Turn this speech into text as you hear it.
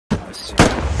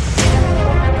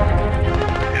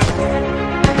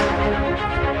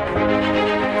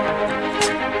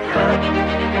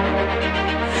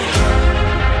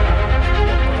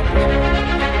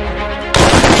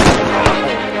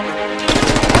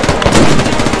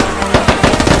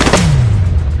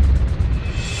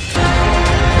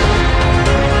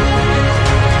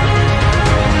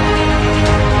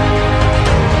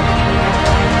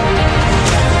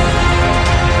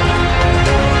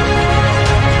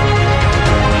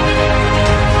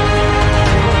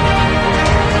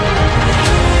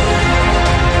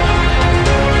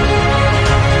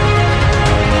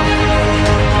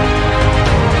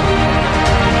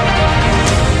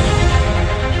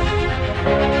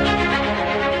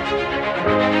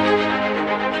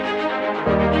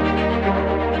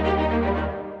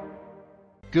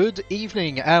Good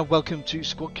evening and welcome to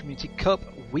Squad Community Cup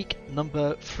week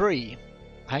number 3.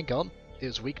 Hang on, it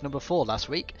was week number 4 last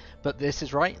week, but this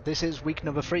is right, this is week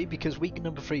number 3 because week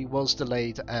number 3 was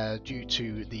delayed due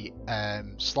to the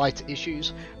slight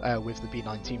issues with the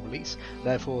B19 release.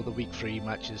 Therefore the week 3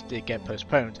 matches did get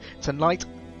postponed. Tonight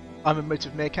I'm a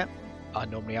Motive Meerkat. I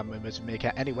normally am a Motive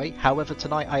Meerkat anyway, however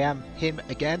tonight I am him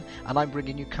again and I'm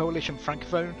bringing you Coalition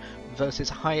Francophone versus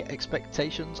High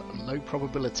Expectations, Low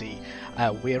Probability.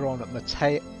 We're on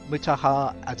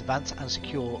Mutaha Advanced and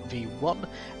Secure V1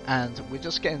 and we're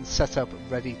just getting set up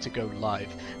ready to go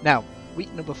live. Now,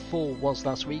 week number 4 was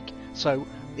last week, so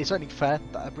it's only fair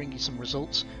that I bring you some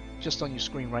results just on your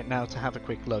screen right now to have a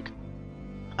quick look.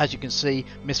 As you can see,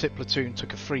 Misfit Platoon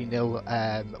took a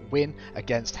 3-0 win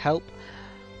against Help.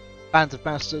 Band of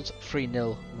Bastards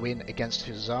 3-0 win against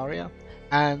Husaria,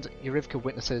 and Yehorivka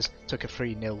Witnesses took a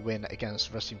 3-0 win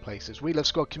against Resting Places. We Love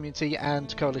Squad Community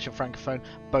and Coalition Francophone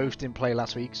both didn't play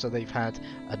last week, so they've had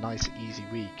a nice easy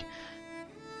week.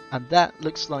 And that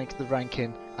looks like the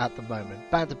ranking at the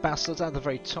moment. Band of Bastards at the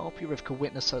very top, Yehorivka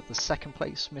Witness at the 2nd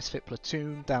place, Misfit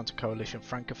Platoon down to Coalition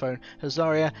Francophone,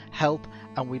 Husaria, Help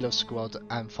and We Love Squad,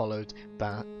 and followed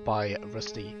by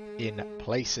Rusty in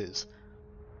Places.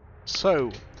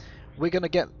 So we're going to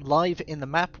get live in the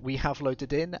map we have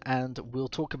loaded in and we'll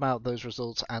talk about those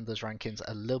results and those rankings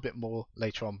a little bit more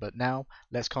later on, but now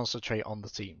let's concentrate on the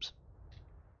teams.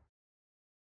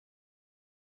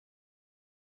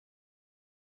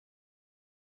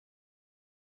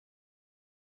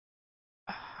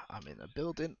 I'm in a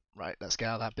building. Right, let's get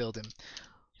out of that building.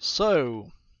 So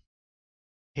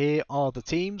here are the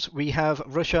teams. We have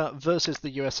Russia versus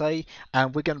the USA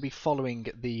and we're going to be following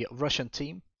the Russian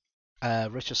team.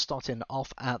 Russia starting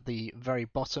off at the very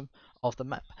bottom of the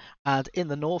map, and in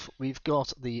the north we've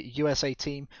got the USA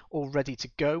team all ready to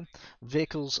go.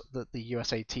 Vehicles that the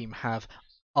USA team have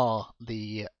are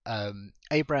the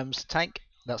Abrams tank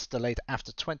that's delayed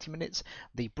after 20 minutes,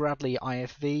 the Bradley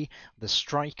IFV, the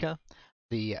Striker,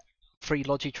 the 3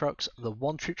 Logi trucks, the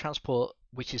 1 troop transport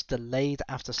which is delayed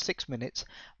after 6 minutes,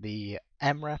 the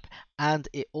MRAP, and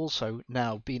it also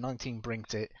now B19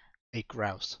 brings it a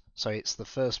grouse. So it's the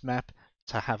first map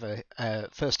to have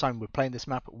first time we're playing this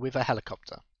map with a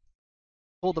helicopter.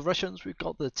 For the Russians, we've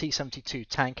got the T-72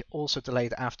 tank, also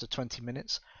delayed after 20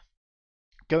 minutes.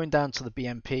 Going down to the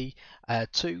BMP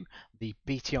 2, the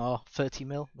BTR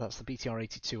 30mm, that's the BTR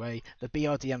 82A. The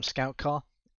BRDM scout car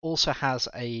also has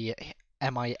a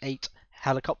Mi-8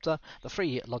 helicopter, the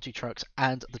 3 Logi trucks,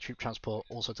 and the troop transport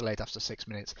also delayed after 6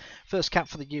 minutes. First cap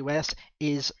for the US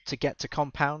is to get to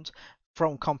compound.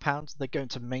 From compound, they're going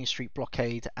to Main Street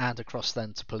blockade and across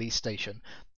then to police station,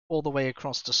 all the way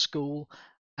across to school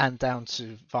and down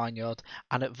to Vineyard.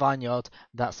 And at Vineyard,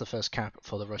 that's the first cap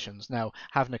for the Russians. Now,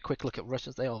 having a quick look at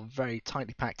Russians, they are very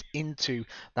tightly packed into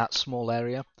that small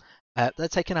area. They're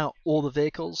taking out all the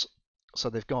vehicles, so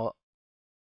they've got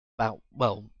about,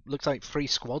 well, looks like 3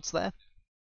 squads there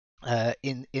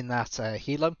in that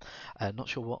helo. Not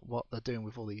sure what they're doing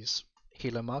with all these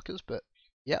helo markers, but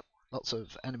yep. Lots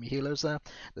of enemy helos there.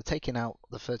 They're taking out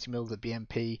the 30mm, the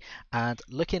BMP, and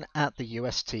looking at the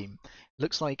US team,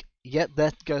 looks like, yeah,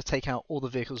 they're going to take out all the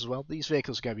vehicles as well. These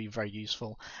vehicles are going to be very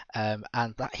useful. And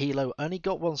that helo only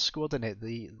got 1 squad in it.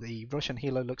 The Russian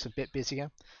helo looks a bit busier.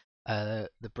 The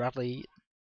Bradley,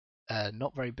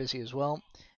 not very busy as well.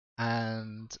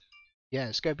 And yeah,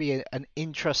 it's going to be an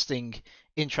interesting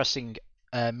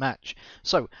match.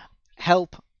 So,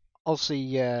 Help,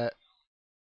 obviously,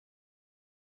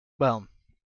 well,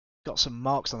 got some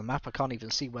marks on the map. I can't even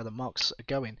see where the marks are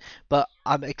going, but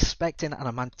I'm expecting and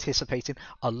I'm anticipating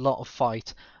a lot of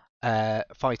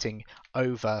fighting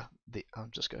over the. I'm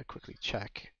just going to quickly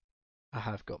check. I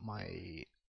have got my.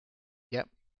 Yep,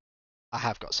 I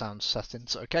have got sound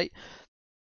settings. Okay.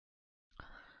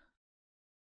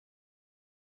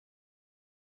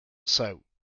 So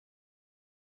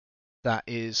that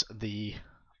is the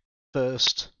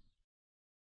first.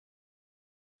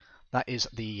 That is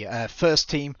the first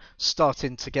team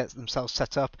starting to get themselves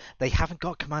set up. They haven't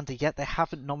got commander yet. They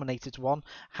haven't nominated one.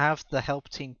 Have the help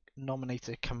team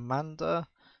nominated a commander?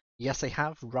 Yes, they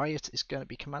have. Riot is going to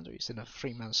be commander. He's in a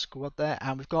 3-man squad there.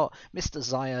 And we've got Mr.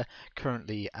 Zaya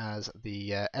currently as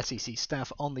the SCC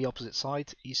staff on the opposite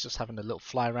side. He's just having a little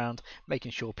fly around,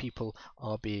 making sure people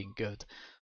are being good.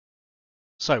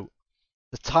 So,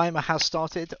 the timer has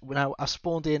started. Now, I've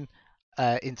spawned in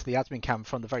into the admin cam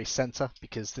from the very center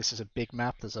because this is a big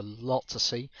map. There's a lot to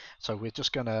see, so we're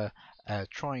just gonna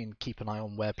try and keep an eye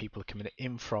on where people are coming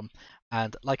in from.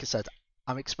 And like I said,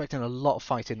 I'm expecting a lot of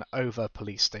fighting over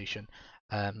police station.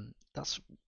 That's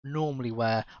normally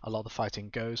where a lot of the fighting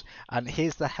goes. And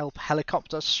here's the help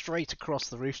helicopter straight across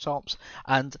the rooftops.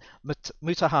 And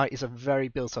Mutaha is a very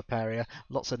built-up area,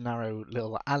 lots of narrow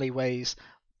little alleyways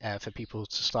for people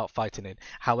to start fighting in.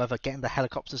 However, getting the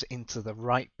helicopters into the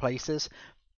right places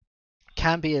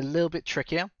can be a little bit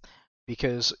trickier,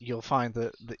 because you'll find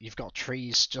that you've got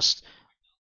trees just...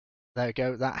 There we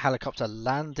go, that helicopter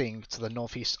landing to the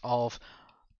northeast of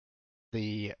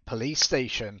the police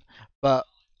station, but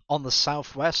on the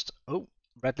southwest, oh,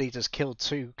 Red Leader's killed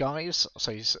 2 guys,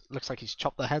 so he looks like he's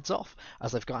chopped their heads off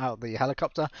as they've got out of the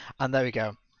helicopter, and there we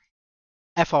go.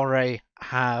 FRA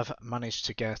have managed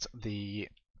to get the...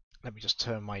 Let me just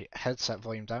turn my headset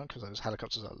volume down because those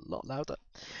helicopters are a lot louder.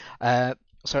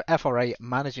 So FRA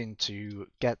managing to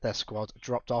get their squad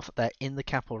dropped off. They're in the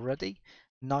cap already,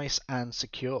 nice and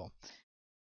secure.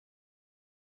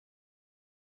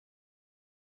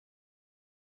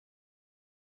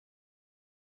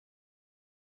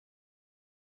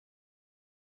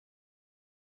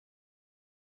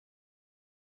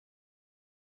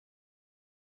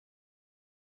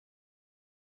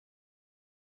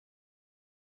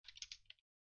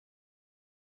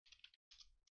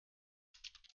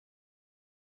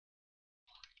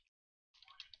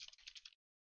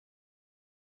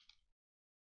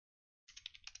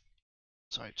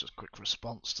 Sorry, just quick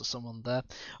response to someone there.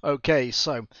 Okay,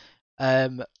 so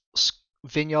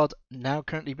Vineyard now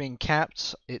currently being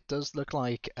capped. It does look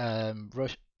like the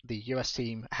US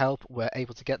team help were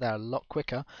able to get there a lot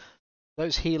quicker.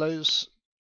 Those helos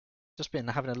just been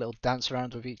having a little dance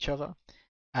around with each other,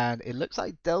 and it looks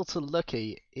like Delta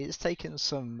Lucky is taking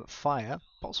some fire,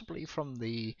 possibly from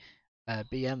the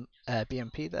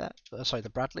BMP there. Sorry, the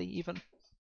Bradley even.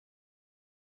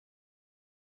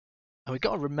 And we've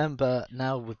got to remember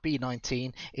now with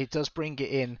B19, it does bring it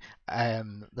in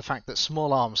the fact that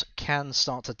small arms can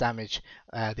start to damage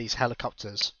these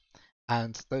helicopters.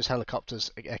 And those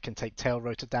helicopters can take tail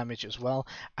rotor damage as well.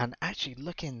 And actually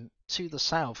looking to the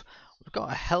south, we've got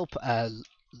a help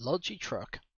Logi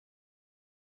truck.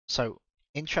 So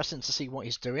interesting to see what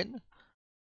he's doing.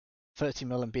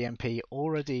 30mm and BMP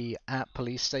already at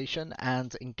police station,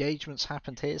 and engagements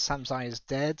happened here. Samzai is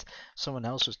dead. Someone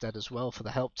else was dead as well for the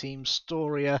help team.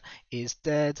 Storia is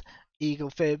dead. Eagle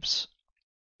Fibs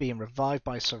being revived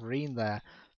by Serene there.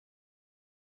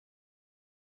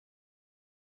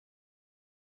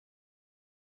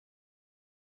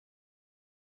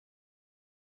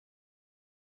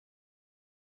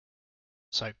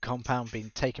 So compound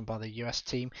being taken by the US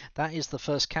team. That is the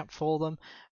first cap for them,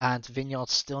 and Vineyard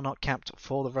still not capped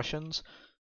for the Russians.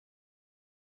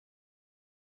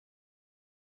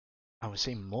 And we're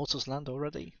seeing mortars land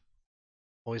already.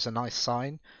 Always a nice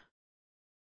sign.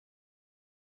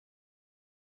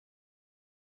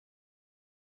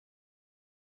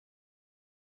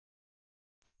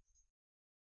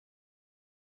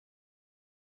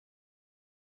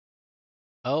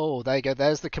 Oh, there you go.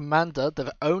 There's the commander. They've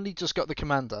only just got the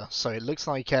commander, so it looks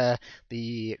like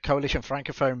the Coalition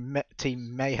Francophone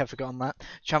team may have forgotten that.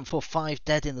 Champ 4-5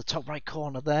 dead in the top right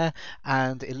corner there,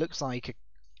 and it looks like...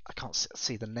 I can't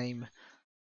see the name.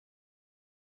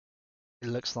 It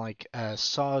looks like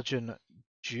Sergeant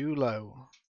Julo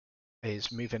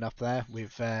is moving up there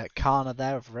with Kana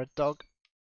there of Red Dog,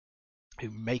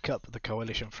 who make up the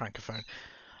Coalition Francophone.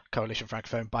 Coalition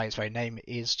Francophone, by its very name,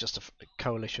 is just a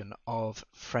coalition of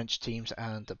French teams,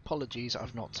 and apologies,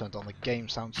 I've not turned on the game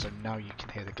sound, so now you can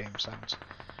hear the game sounds.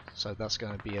 So that's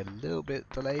going to be a little bit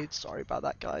delayed, sorry about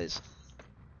that, guys.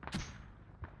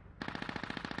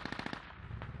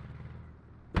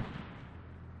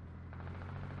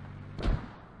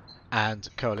 And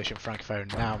Coalition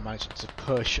Francophone now managing to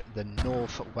push the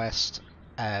northwest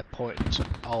point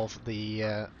of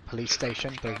the police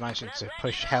station. They're managing to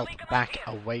push help back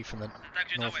away from the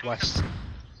northwest.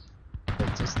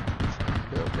 But just a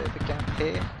little bit of a gap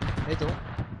here, middle.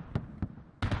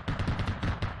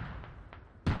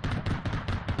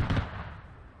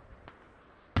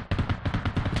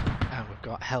 And we've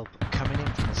got help coming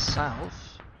in from the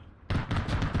south.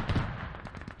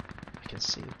 I can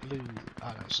see the blue.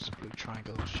 Oh no, it's just a blue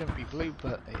triangle. It shouldn't be blue,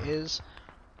 but it is.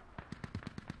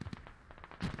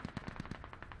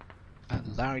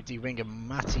 And Larry D. Ring and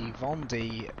Matty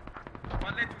Vondi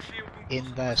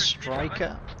in their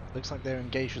striker. Looks like they're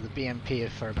engaged with the BMP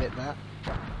for a bit there.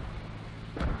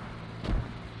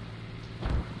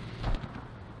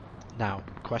 Now,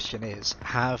 question is,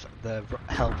 have the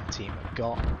help team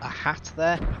got a hat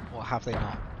there, or have they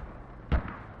not?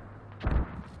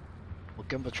 Well,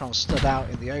 Gumbatron stood out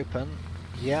in the open.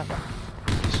 Yeah,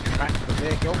 he's tracked the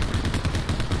vehicle.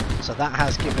 So that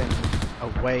has given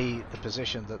away the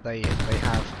position that they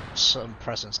have some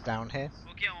presence down here.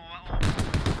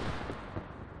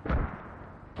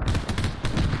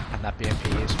 And that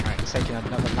BMP is trying to take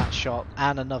another lat shot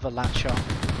and another lat shot.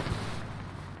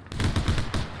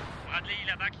 Bradley,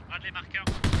 il a back. Bradley marqueur.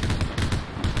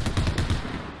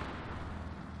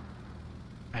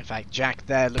 In fact, Jack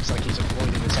there looks like he's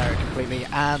avoiding this area completely,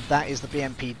 and that is the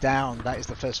BMP down. That is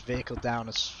the first vehicle down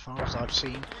as far as I've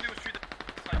seen.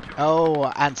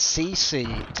 Oh, and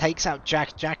CC takes out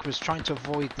Jack. Jack was trying to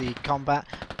avoid the combat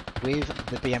with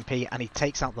the BMP, and he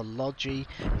takes out the Logi.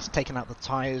 He's taken out the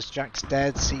tyres. Jack's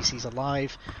dead. CC's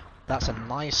alive. That's a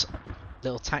nice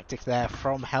little tactic there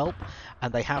from Help,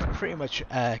 and they have pretty much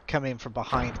come in from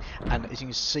behind, and as you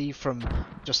can see from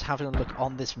just having a look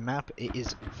on this map, it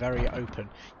is very open.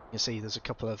 You can see there's a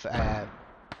couple of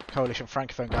Coalition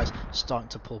Francophone guys starting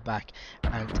to pull back,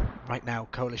 and right now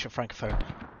Coalition Francophone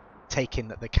taking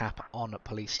the cap on a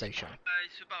police station.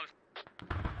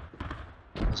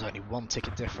 There's only one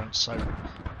ticket difference, so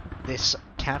this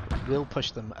cap will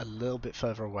push them a little bit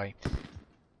further away.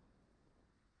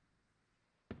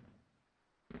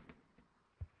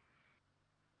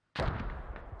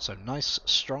 So nice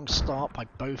strong start by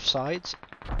both sides,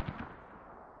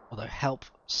 although Help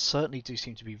certainly do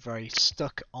seem to be very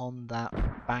stuck on that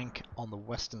bank on the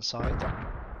western side.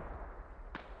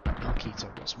 Milk-Eater,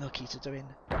 what's Milk-Eater doing?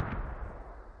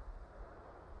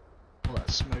 All that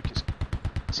smoke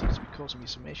seems to be causing me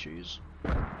some issues.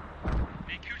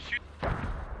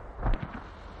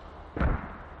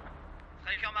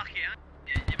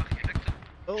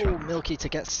 Oh, Milk-Eater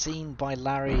gets seen by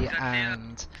Larry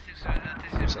and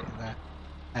who's it in there?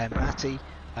 Matty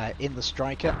in the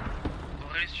striker.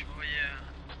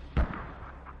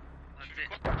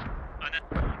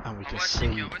 And we can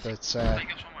see that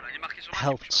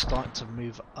Help starting to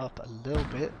move up a little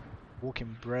bit.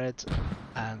 Walking Bread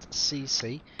and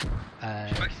CC. Walking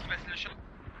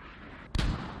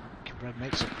Bread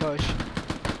makes a push.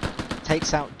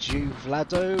 Takes out Jew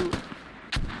Vlado.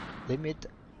 Limid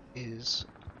is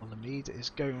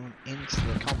going into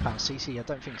the compound. CC, I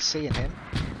don't think seeing him.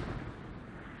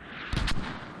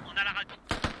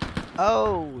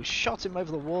 Oh, shot him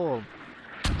over the wall.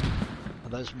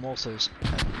 And those mortars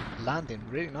landing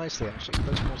really nicely actually.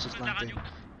 Those mortars landing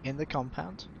in the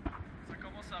compound.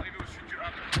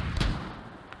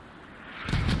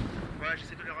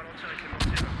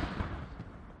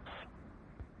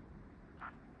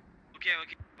 Ok,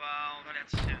 on va les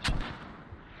attirer.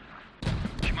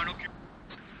 J'ai mal au cul.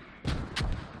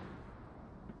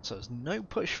 So there's no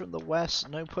push from the west,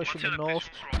 no push from the north,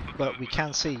 but we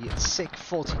can see Sick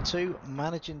 42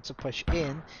 managing to push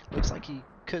in. Looks like he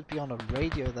could be on a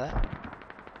radio there.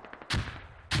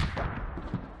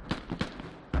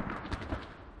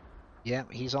 Yeah,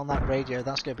 he's on that radio.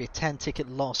 That's going to be a 10 ticket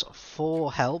loss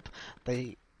for Help.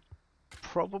 They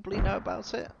probably know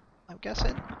about it, I'm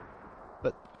guessing.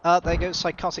 But there goes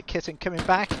Psychotic Kitten coming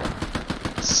back.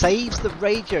 Saves the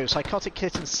radio. Psychotic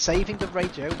Kitten saving the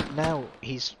radio. Now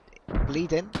he's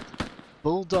bleeding.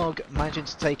 Bulldog managing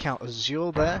to take out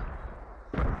Azure there.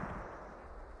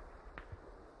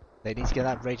 They need to get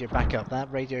that radio back up.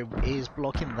 That radio is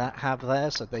blocking that hab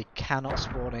there, so they cannot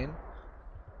spawn in.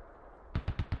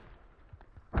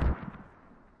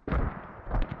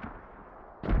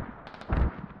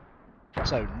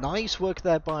 So nice work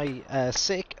there by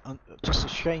Sick. Just a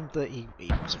shame that he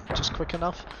wasn't just quick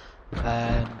enough.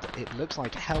 And it looks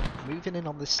like Help moving in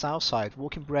on this south side.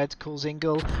 Walking Bread calls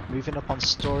Ingle, moving up on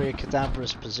Storia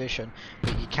Cadaverous position.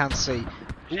 But you can see,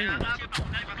 ooh,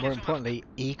 more importantly,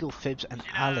 Eagle, Fibs and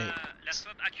Alex.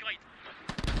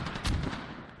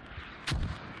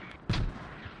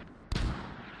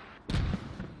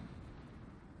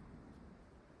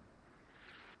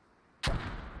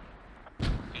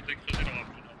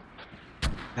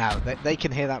 Now they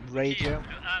can hear that radio.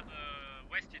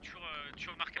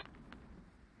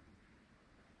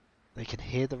 They can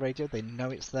hear the radio, they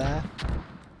know it's there.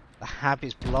 The hab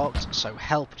is blocked, so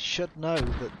Help should know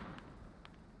that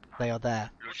they are there.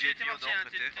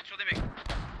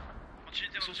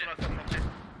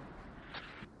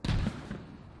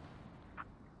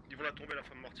 Ils vont la tomber la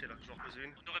femme mortier là, je vais en reposer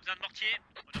une. On aurait besoin de mortier,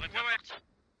 on aurait besoin de mortier.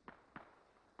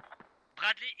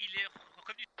 Bradley, il est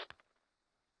revenu.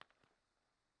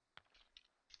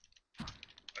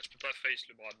 Ah, je peux pas face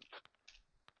le Brad.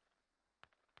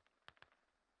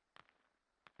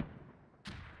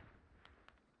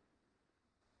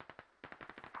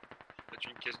 J'ai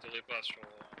une caisse de répa sur...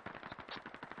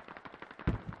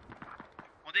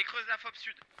 On décreuse la fob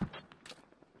sud.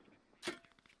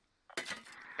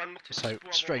 So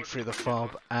straight through the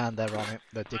fob and they're on it.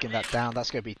 They're digging that down. That's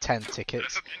going to be 10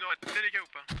 tickets.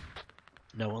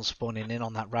 No one's spawning in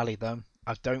on that rally though.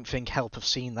 I don't think Help have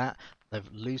seen that. They're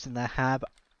losing their hab.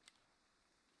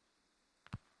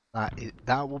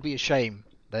 That will be a shame.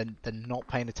 They're not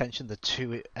paying attention. They're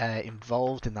too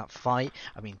involved in that fight.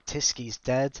 I mean, Tiski's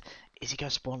dead. Is he going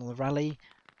to spawn on the rally?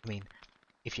 I mean,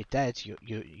 if you're dead,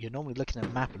 you're normally looking at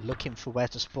a map looking for where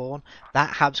to spawn.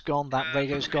 That hab's gone. That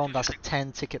radio's gone. That's a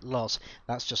 10 ticket loss.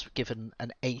 That's just given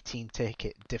an 18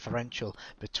 ticket differential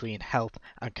between Help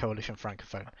and Coalition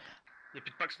Francophone. Y'a plus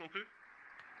de packs non plus?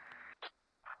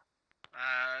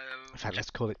 In fact, let's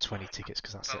call it 20 tickets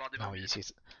because that's now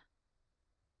easiest.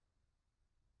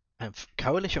 And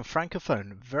Coalition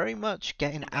Francophone very much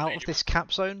getting out of this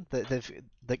cap zone.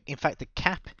 In fact, the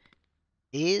cap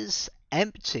is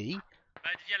empty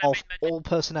of all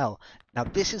personnel. Now,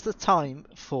 this is the time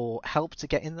for Help to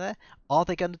get in there. Are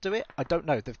they going to do it? I don't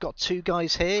know. They've got two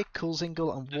guys here,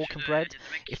 Coolzingle and Walking Bread.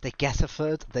 If they get a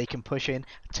third, they can push in,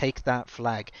 take that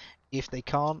flag. If they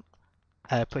can't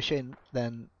push in,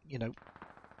 then, you know,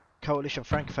 Coalition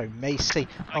Francophone may see,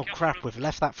 oh crap, we've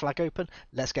left that flag open,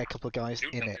 let's get a couple of guys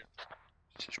in it.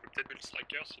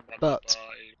 But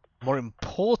more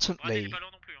importantly,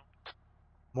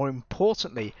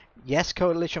 yes,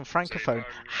 Coalition Francophone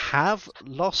have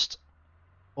lost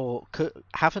or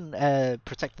haven't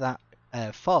protected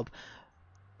that fob.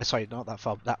 Sorry, not that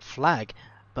fob, that flag.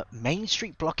 But Main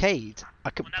Street Blockade,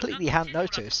 I completely hadn't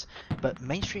noticed. But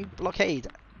Main Street Blockade,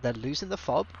 they're losing the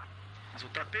fob.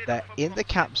 They're in the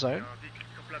cap zone.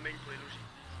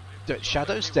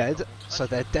 Shadow's dead, so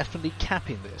they're definitely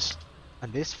capping this.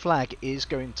 And this flag is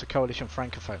going to Coalition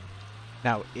Francophone.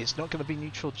 Now, it's not going to be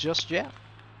neutral just yet.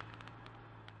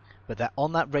 But they're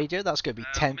on that radio, that's going to be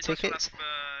 10 tickets.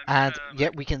 And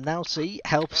yet we can now see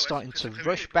Help starting to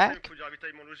rush back.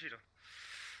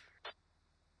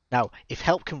 Now, if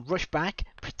Help can rush back,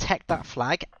 protect that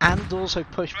flag, and also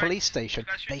push police station,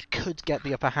 they could get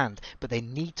the upper hand. But they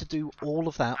need to do all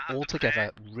of that all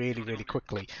together really, really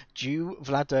quickly.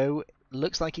 Vlado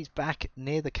looks like he's back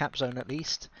near the cap zone at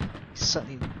least. He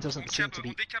certainly doesn't seem to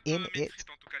be in it.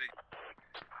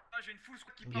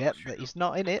 Yep, he's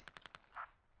not in it.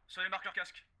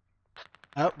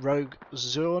 Rogue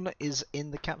Zone is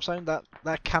in the cap zone.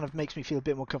 That kind of makes me feel a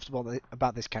bit more comfortable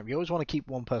about this camp. You always want to keep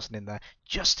one person in there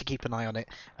just to keep an eye on it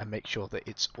and make sure that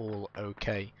it's all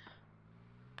okay.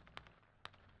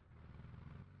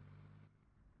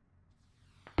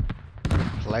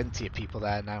 Plenty of people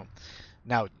there now.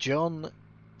 Now, John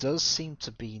does seem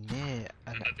to be near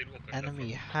an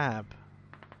enemy hab.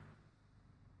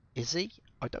 Is he?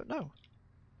 I don't know.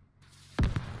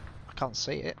 I can't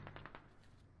see it.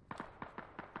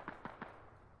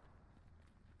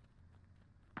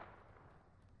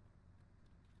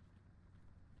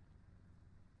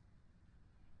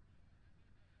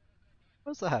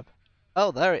 Where's the hab?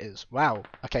 Oh, there it is. Wow.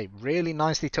 Okay, really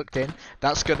nicely tucked in.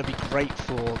 That's going to be great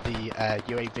for the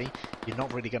UAV. You're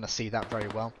not really going to see that very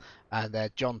well. And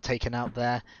John taken out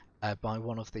there by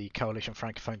one of the Coalition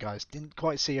Francophone guys. Didn't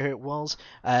quite see who it was.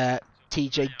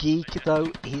 TJ Geek,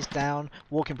 though, he's down.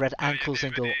 Walking Bread and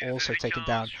Coolzingle also taken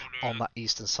down on that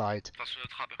eastern side.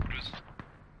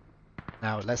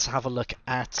 Now, let's have a look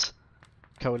at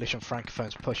Coalition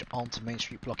Francophone's push onto Main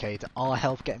Street Blockade. Are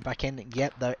Help getting back in?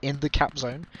 Yep, they're in the cap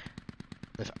zone.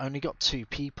 They've only got 2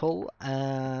 people,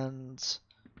 and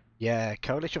yeah,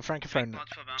 Coalition Francophone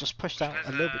just pushed out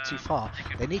a little bit too far.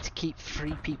 They need to keep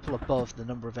 3 people above the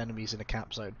number of enemies in a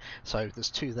cap zone. So there's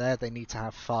 2 there. They need to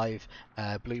have 5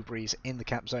 blueberries in the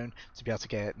cap zone to be able to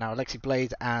get it. Now Alexi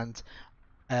Blade and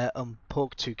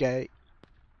Pork to get.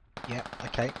 Yeah,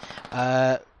 okay.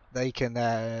 They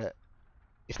can.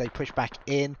 If they push back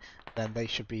in, then they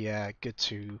should be good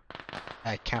to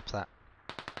cap that.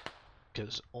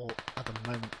 Because at the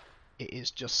moment it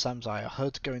is just Samzai.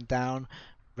 Hood going down,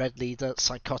 Red Leader,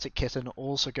 Psychotic Kitten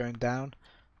also going down.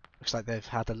 Looks like they've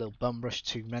had a little bum rush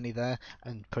too many there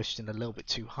and pushed in a little bit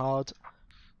too hard.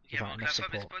 Without enough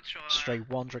support. Stray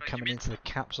Wanderer coming into the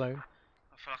cap zone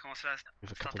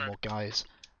with a couple more guys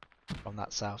from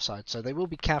that south side. So they will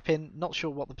be capping. Not sure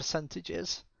what the percentage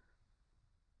is.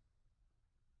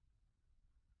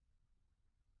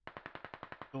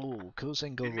 Oh,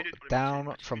 Coolzingle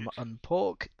down from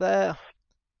Unpork there.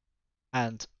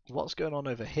 And what's going on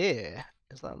over here?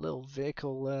 Is that a little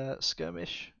vehicle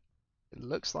skirmish? It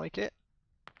looks like it.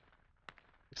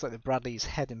 Looks like the Bradley's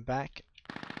heading back.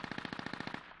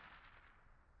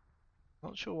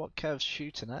 Not sure what Kev's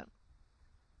shooting at.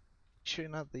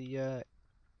 Shooting at the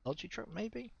Logi truck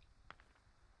maybe?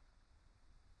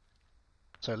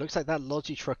 So it looks like that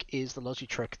Logi truck is the Logi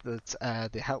truck that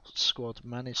the help squad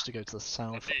managed to go to the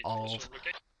south of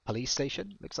police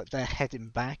station. Looks like they're heading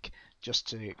back just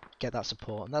to get that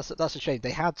support, and that's a shame.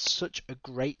 They had such a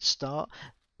great start,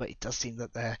 but it does seem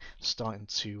that they're starting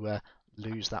to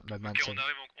lose that Ok, momentum.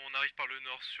 on arrive par le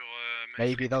nord sur Main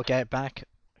Maybe Street. they'll get it back.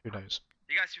 Who knows?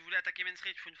 Les gars, si vous voulez attaquer Main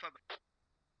Street, il faut une fob.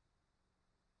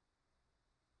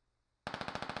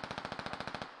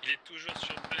 Il est toujours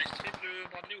sur Main Street le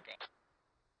Bradley ou pas?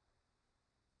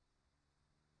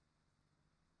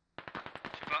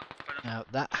 Je sais pas, pas d'info. Now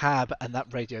that hab and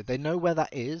that radio, they know where that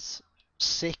is.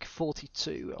 SIC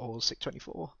 42 or SIC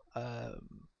 24.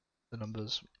 The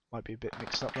numbers might be a bit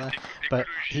mixed up there, but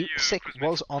SIC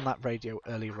was on that radio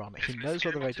earlier on. He knows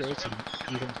where the radio is.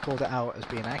 He even called it out as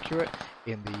being accurate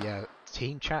in the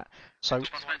team chat. So, Je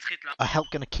pense Main Street là. are Help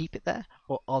going to keep it there,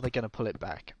 or are they going to pull it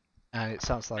back? And it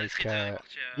sounds Main like, Street, est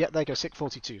parti, yeah, there goes SIC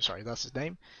 42. Sorry, that's his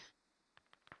name.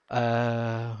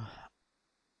 Yeah,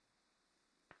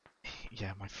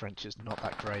 my French is not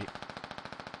that great,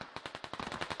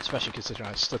 especially considering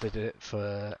I studied it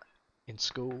in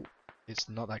school. It's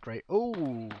not that great.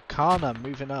 Oh, Kana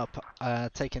moving up,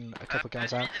 taking a couple of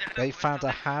guys out. They found a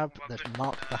hab. They've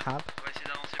marked the hab. On va essayer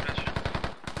d'avancer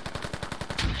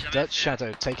Flash. Dutch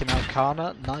Shadow taking out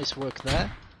Kana. Nice work there.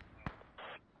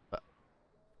 But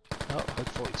oh, Hood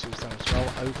 42 is there as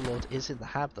well. Overlord is in the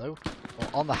hab though, or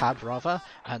on the hab rather,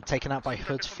 and taken out by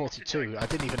Hood 42. I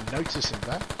didn't even notice him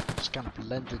there. Just kind of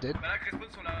blended in.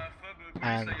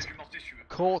 And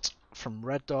Court from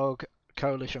Red Dog,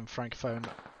 Coalition Francophone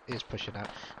is pushing out.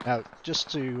 Now, just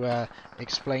to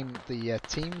explain the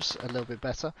teams a little bit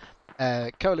better,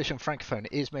 Coalition Francophone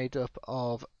is made up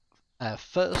of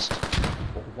First,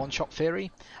 or One Shot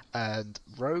Theory, and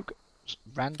Rogue,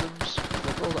 Randoms,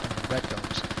 Liberal, and Red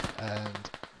Dogs. And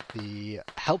the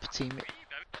help team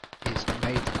is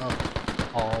made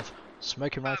up of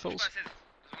Smoking Rifles,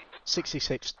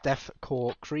 66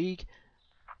 Deathcore Krieg,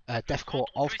 Deathcore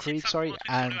of Krieg, sorry,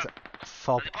 and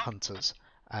Fob Hunters.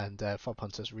 And Fob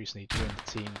Hunters recently joined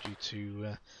the team due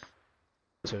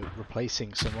to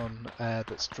replacing someone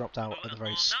that's dropped out at the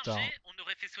very start. On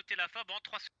aurait fait sauter la fob en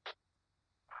 3 secondes.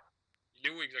 Il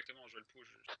est où exactement? Je vais le push.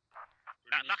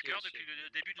 Marqueur depuis le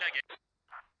début de la guerre.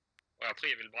 Ouais, après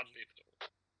il y avait le Bradley.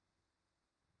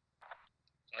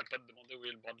 J'arrête pas de demander où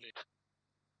est le Bradley.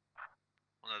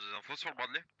 On a des infos sur le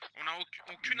Bradley? On a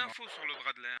aucune info sur le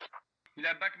Bradley. Il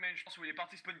a backman, je pense, où il est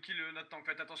parti spawn kill notre tank,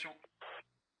 faites attention.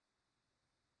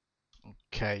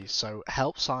 Okay, so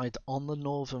help side on the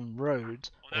northern road,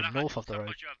 or north of the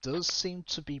road, does seem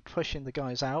to be pushing the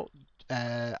guys out.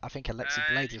 I think Alexi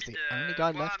Blade is the only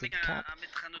guy left in the cap.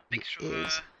 He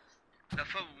is.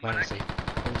 Where is he?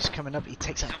 Oh, he's coming up. He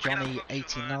takes out Johnny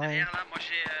 89. Moi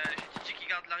j'ai TJ qui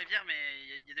garde la rivière, mais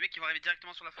il y a des mecs qui vont arriver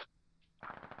directement sur la fob.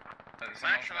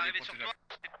 Malak, ça va arriver sur toi.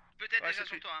 Peut-être déjà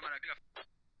sur toi, hein, Malak.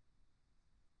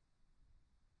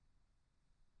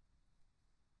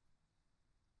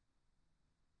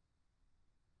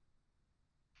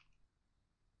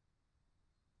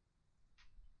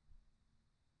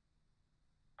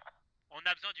 On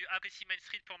a besoin du Apprécie Main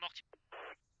Street pour mortier.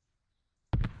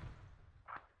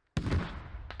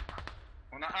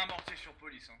 On a un mortier sur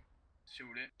police, hein, si vous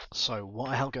voulez. So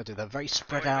what Helga do? They're very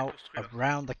spread out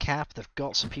around the cap. They've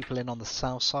got some people in on the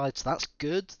south side, so that's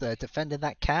good. They're defending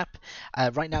that cap.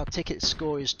 Right now, ticket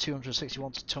score is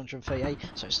 261 to 238,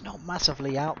 so it's not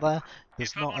massively out there.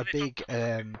 There's not a big,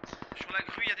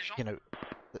 you know,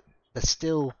 they're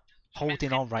still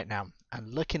holding on right now.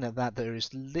 And looking at that, there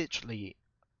is literally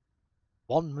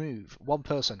one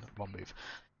person.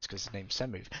 It's because his name's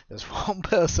Semmove. There's one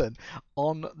person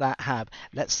on that hab.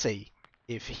 Let's see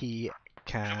if he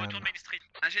can.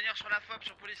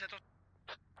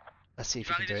 Let's see if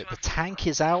he can do it. The tank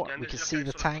is out. We can see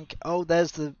the tank. Oh,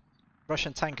 there's the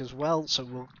Russian tank as well. So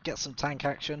we'll get some tank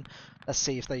action. Let's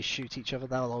see if they shoot each other.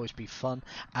 That'll always be fun.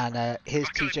 And here's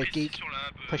TJ Geek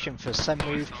pushing for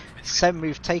Semmove.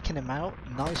 Semmove taking him out.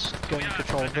 Nice gun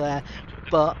control there.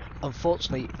 But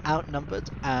unfortunately outnumbered,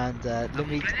 and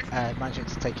Limit managing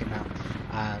to take him out.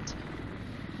 And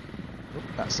oh,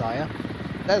 that's Zaya.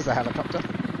 There's the helicopter.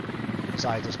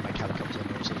 Zaya doesn't make helicopter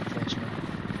noises, unfortunately.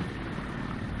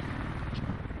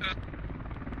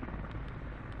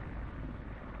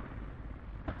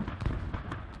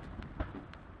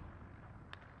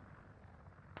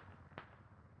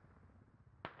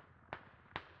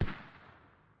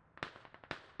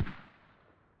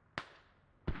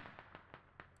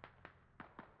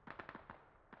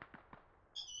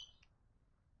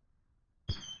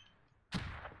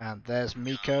 And there's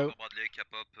Miko. Bradley cap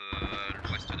up à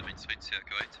l'ouest de Main Street, c'est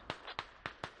accurate.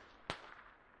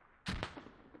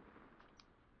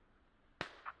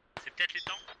 C'est peut-être les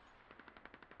temps.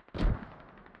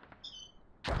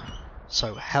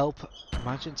 So help,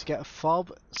 imagine to get a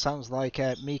fob. Sounds like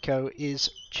Miko is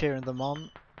cheering them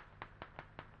on.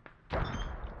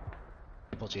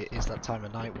 But it is that time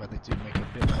of night where they do make a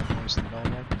bit more noise than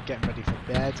normal. Getting ready for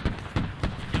bed.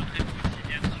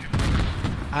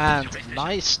 And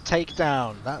nice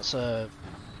takedown. That's a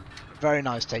very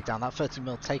nice takedown. That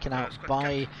 30mm taken out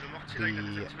by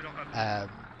the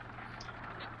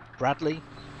Bradley.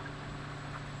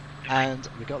 And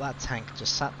we got that tank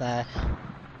just sat there,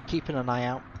 keeping an eye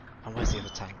out. And where's the other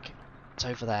tank? It's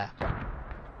over there.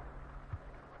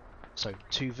 So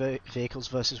 2 vehicles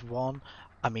versus 1.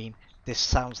 I mean, this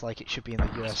sounds like it should be in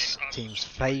the US team's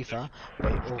favour,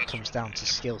 but it all comes down to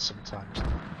skill sometimes.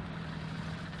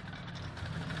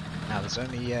 Now there's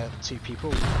only 2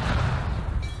 people.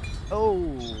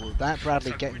 Oh, that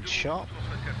Bradley getting shot.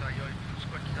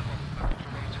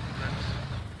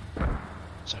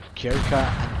 So Kyoka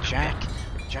and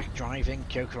Jack driving,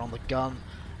 Kyoka on the gun,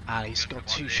 and he's got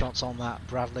 2 shots on that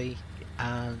Bradley,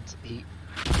 and he...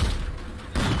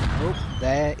 Oh,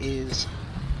 there is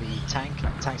the tank. The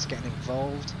tank's getting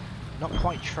involved. Not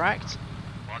quite tracked.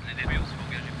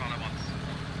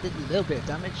 Did a little bit of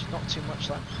damage, not too much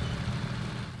though.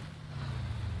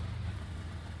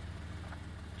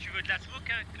 Tu veux de la smoke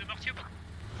avec le mortier ou pas?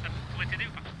 Ça pourrait t'aider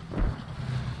ou pas?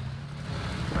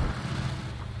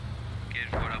 Ok,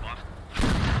 je vois la brasse.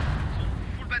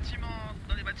 Full bâtiment,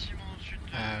 dans les bâtiments sud.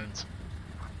 And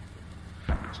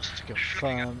just to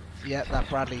confirm, yeah, that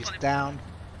Bradley's down.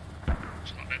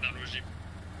 Je ramène un logis.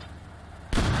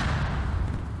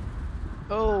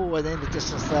 Oh, and in the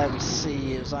distance there we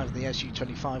see it was either the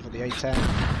SU-25 or the A-10.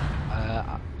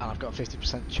 And I've got a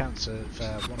 50% chance of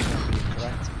one of them being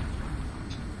correct.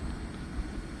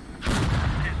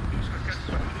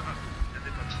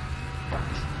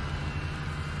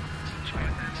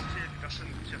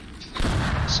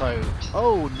 So,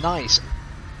 oh nice!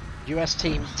 US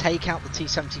team take out the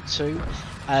T-72,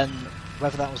 and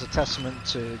whether that was a testament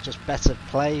to just better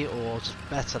play or just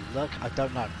better luck, I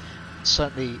don't know.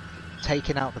 Certainly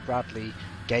taking out the Bradley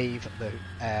gave the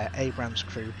Abrams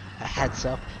crew a heads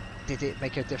up. Did it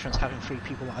make a difference having 3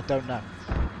 people? I don't know.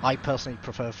 I personally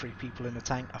prefer 3 people in a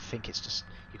tank. I think it's just,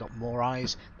 you got more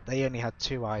eyes. They only had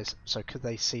 2 eyes, so could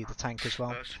they see the tank as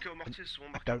well?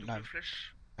 I don't know.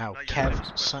 Now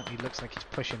Kev certainly looks like he's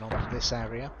pushing on this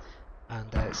area,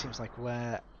 and it seems like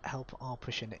where help are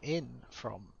pushing in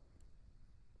from.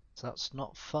 So that's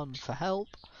not fun for help.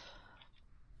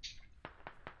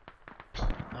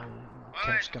 Oh,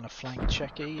 Kev's gonna flank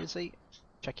Checky, is he?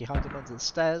 Checky hiding under the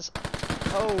stairs.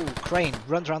 Oh, Crane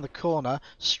runs around the corner,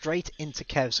 straight into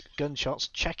Kev's gunshots.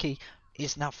 Checky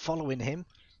is now following him.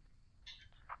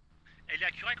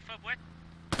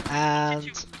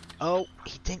 And, oh,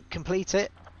 he didn't complete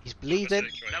it. He's bleeding.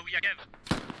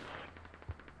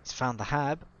 He's found the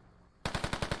hab.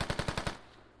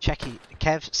 Checky,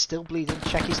 Kev still bleeding,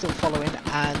 Checky still following,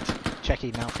 and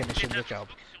Checky now finishing the job.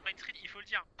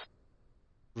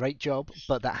 Great job,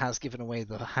 but that has given away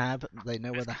the hab. They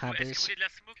know where the hab is.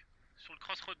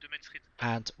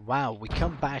 And wow, we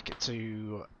come back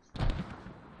to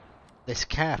this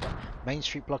cap, Main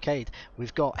Street blockade.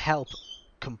 We've got help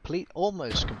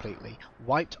almost completely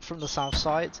wiped from the south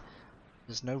side.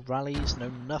 There's no rallies, no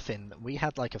nothing. We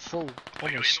had like a full,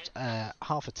 almost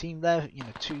half a team there, you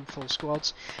know, 2 full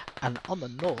squads. And on the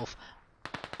north,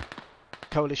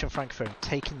 Coalition Francophone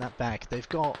taking that back. They've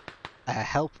got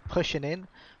help pushing in,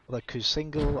 although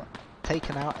Kusingle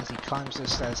taken out as he climbs the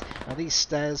stairs. Now these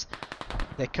stairs,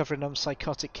 they're covering them.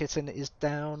 Psychotic Kitten is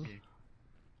down.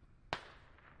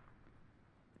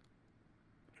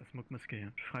 Ça smoke masqué,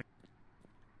 hein.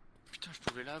 Putain, je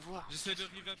pouvais la voir. J'essaie de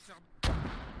revive absorb.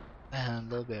 And a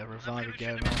little bit of revival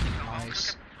going on.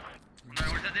 Nice.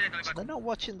 So they're not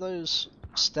watching those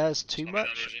stairs too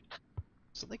much,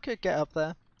 so they could get up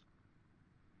there.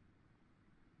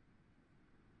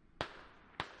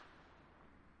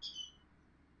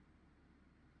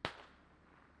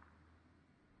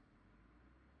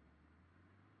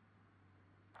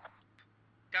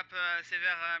 Cap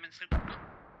sévère mainstream.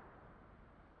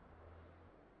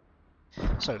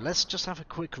 So let's just have a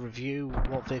quick review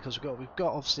what vehicles we've got. We've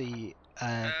got obviously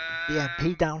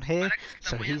BMP down here,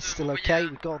 so he's still okay.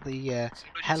 We've got the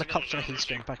helicopter, he's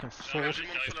going back and forth.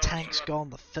 The tank's gone,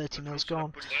 the 30mm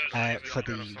gone. For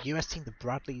the US team, the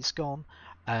Bradley's gone.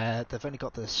 They've only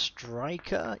got the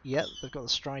Striker, yep, they've got the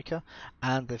Striker,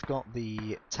 and they've got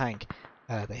the tank.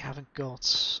 They haven't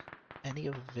got any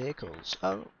other vehicles.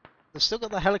 Oh, they've still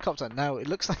got the helicopter. Now it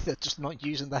looks like they're just not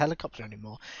using the helicopter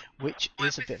anymore, which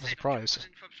is a bit of a surprise.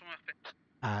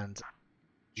 And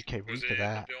Yehorivka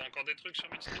there encore des trucs sur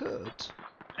Misfit. could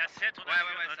La 7, on a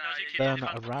un ingé qui est burn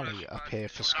en a rally up here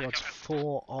for squad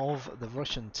 4 of the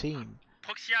Russian team.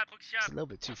 Proxia, It's a little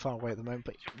bit too far away at the moment,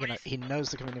 but you know he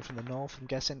knows they're coming in from the north. I'm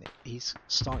guessing he's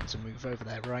starting to move over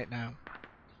there right now.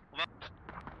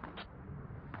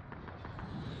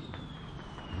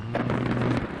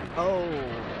 Oh,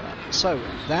 so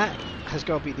that has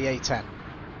got to be the A10.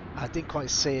 I didn't quite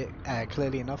see it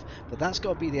clearly enough, but that's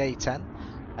got to be the A10.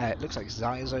 It looks like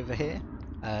Zaya's over here.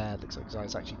 Looks like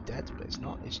Zaya's actually dead, but it's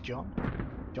not. It's John.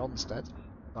 John's dead.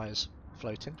 Zaya's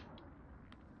floating.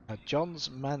 John's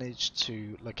managed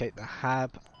to locate the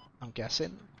hab, I'm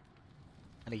guessing.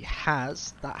 And he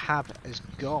has. That hab is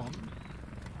gone.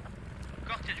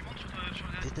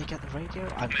 Did they get the radio?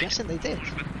 I'm guessing they did.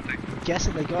 I'm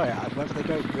guessing they got it. Whether they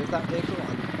go with that vehicle,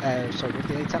 sorry, with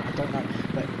the A10, I don't know.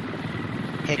 But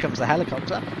here comes the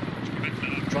helicopter.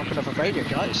 Dropping off a radio,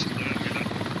 guys.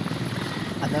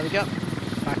 And there we go.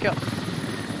 Back up.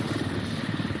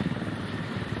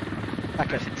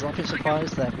 Back up. Dropping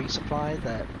supplies. They're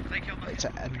resupplied. It's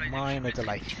a minor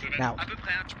delay. Now,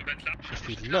 if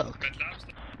we look,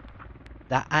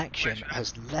 that action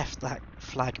has left that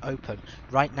flag open.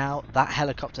 Right now, that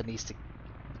helicopter needs to,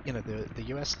 you know, the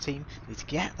US team needs to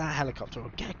get that helicopter or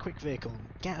get a quick vehicle,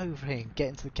 get over here and get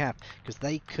into the cab, because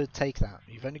they could take that.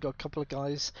 You've only got a couple of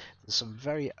guys. There's some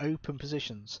very open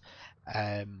positions.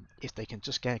 If they can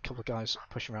just get a couple of guys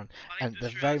pushing around, and they're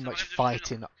very much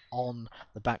fighting on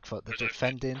the back foot. They're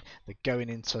defending. They're going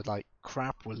into like,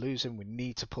 crap, we're losing, we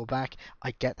need to pull back.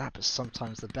 I get that, but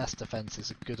sometimes the best defense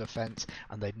is a good offense,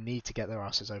 and they need to get their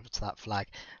asses over to that flag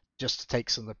just to take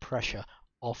some of the pressure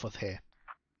off of here.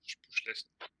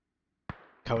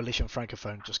 Coalition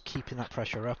Francophone just keeping that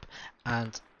pressure up,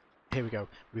 and here we go.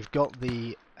 We've got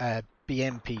the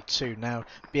BMP2 now.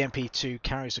 BMP2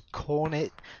 carries a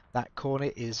Cornet. That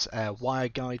Cornet is a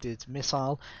wire-guided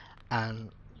missile, and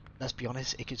let's be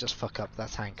honest, it could just fuck up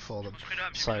that tank for them.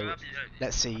 So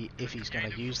let's see if he's going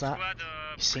to use that.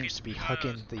 He seems to be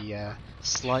hugging the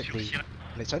slightly,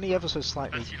 and it's only ever so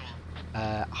slightly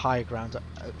higher ground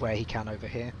where he can over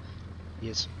here. He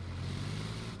is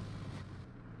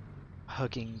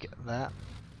hugging that.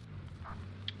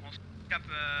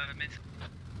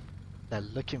 They're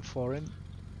looking for him.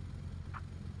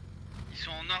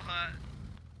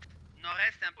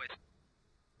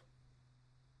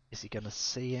 Is he gonna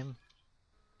see him?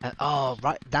 Oh,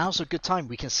 right, now's a good time.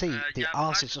 We can see the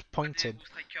arse is just pointing.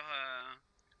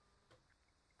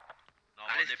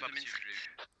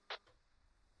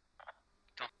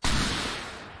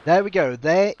 There we go.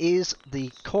 There is the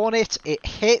Cornet. It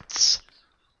hits.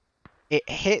 It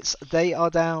hits. They are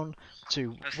down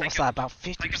to, what's that, about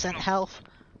 50% health?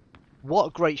 What a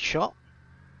great shot.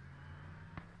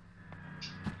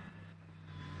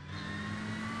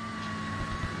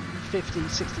 %50,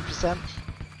 60%.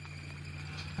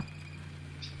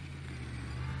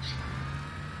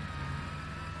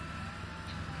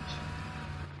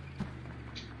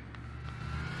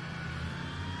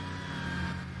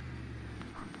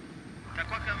 T'as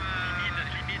quoi comme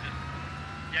limite?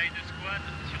 Il y a une squad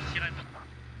sur Sirène.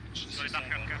 Sur les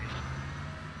marqueurs K.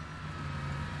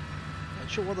 Not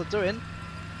sure what they're doing.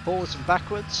 Forwards and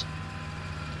backwards.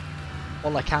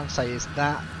 All I can say is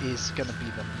that is going to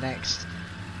be the next.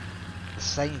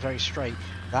 Staying very straight.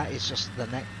 That is just the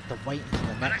waiting for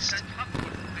the next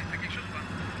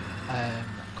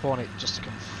Cornet just to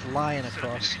come flying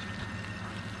across.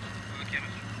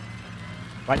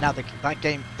 Right now, the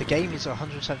game is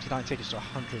 179 tickets to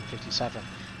 157.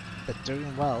 They're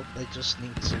doing well. They just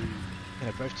need to, you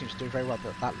know, both teams are doing very well.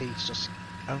 But that lead's just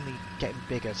only getting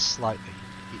bigger slightly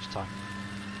each time.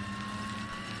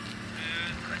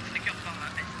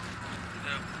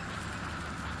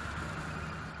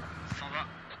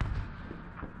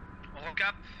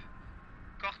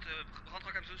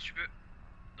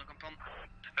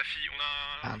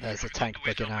 And there's a tank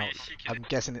bugging out. I'm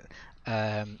guessing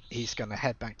he's going to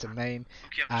head back to main,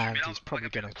 and he's probably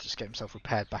going to just get himself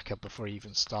repaired back up before he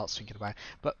even starts thinking about it.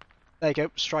 But there you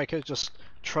go, Striker just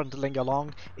trundling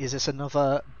along. Is this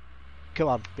another? Come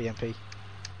on, BMP.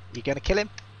 You going to kill him?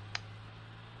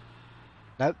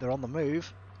 No, they're on the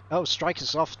move. Oh,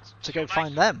 Striker's off to go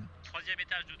find them.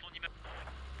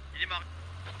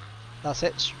 That's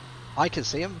it. I can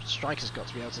see him. Striker's got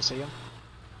to be able to see him.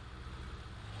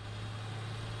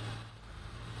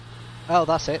 Oh,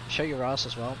 that's it. Show your ass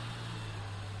as well.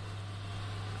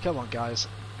 Come on, guys.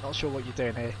 Not sure what you're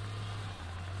doing here.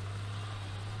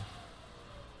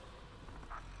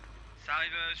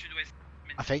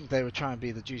 I think they were trying to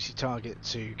be the juicy target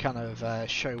to kind of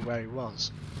show where he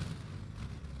was.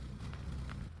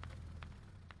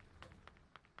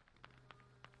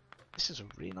 This is a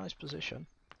really nice position.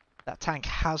 That tank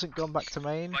hasn't gone back to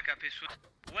main. On va caper sous.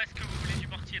 Où est-ce que vous voulez du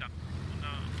mortier là? On a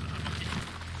un mortier.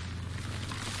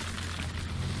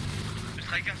 Le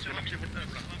striker sur un mis sur la.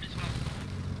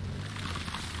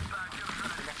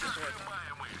 Les mortiers sont là.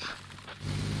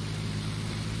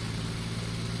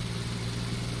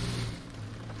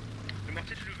 Le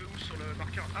mortier, tu le veux où? Sur le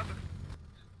marqueur AB?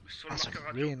 Ou sur le That's marqueur a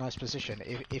radio? really nice position.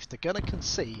 If the gunner can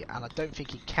see, and I don't think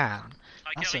he can,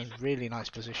 that's a really nice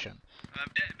position.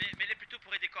 Mets-les plutôt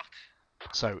pour aider Court.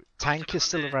 So, tank is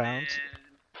still around.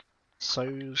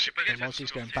 So's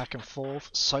Velocity's going back and forth.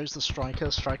 So's the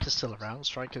striker. Striker's still around.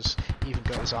 Striker's even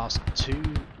got his ass to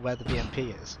where the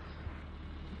BMP is.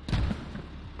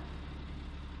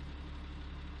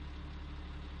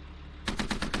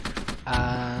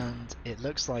 And it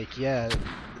looks like, yeah,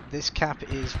 this cap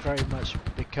is very much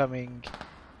becoming...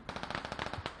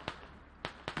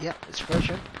 Yeah, it's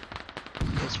Russian.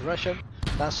 It's Russian.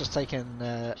 That's just taken...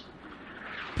 In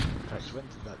fact, when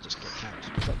did that just get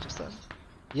capped? Was that just then?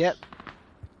 Yep.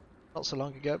 Not so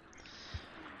long ago.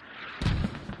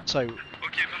 So,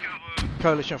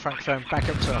 Coalition Francophone back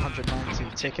up to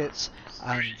 190 tickets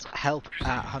and help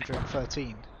at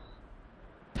 113.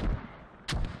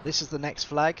 This is the next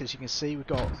flag. As you can see, we've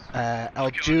got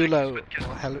El Julo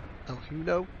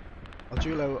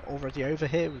already over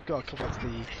here. We've got a couple of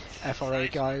the FRA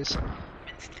guys.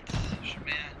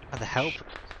 And the help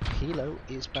Hilo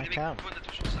is back out.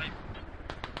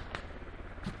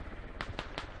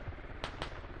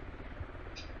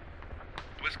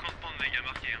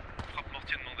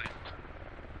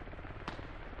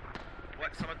 Ouais,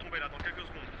 ça va tomber là dans quelques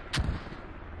secondes.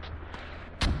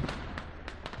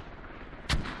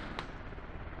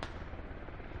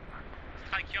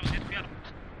 Striker détruire.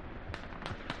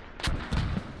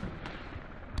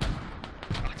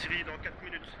 Artillerie dans 4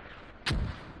 minutes.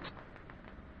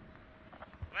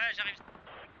 Ouais, j'arrive.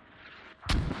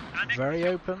 Very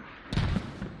open.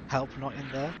 Help not in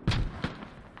there.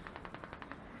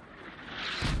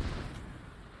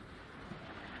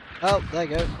 Oh, there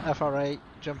you go. FRA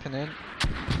jumping in.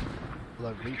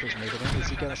 Although Reaper's moving in. Is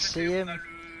he going to see him?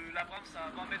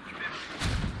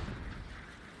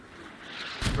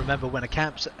 Remember, when a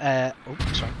cap's... oh,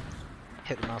 sorry.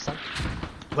 Hit the mouse then.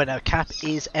 When a cap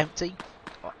is empty,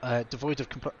 devoid of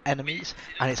enemies,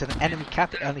 and it's an enemy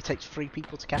cap, it only takes 3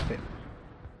 people to cap it.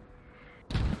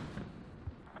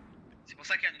 C'est pour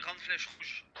ça qu'il y a une grande flèche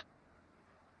rouge.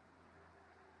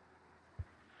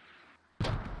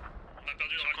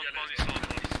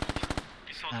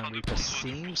 And Reaper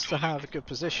seems to have a good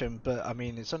position, but I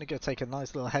mean, it's only going to take a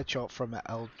nice little headshot from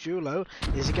El Julo.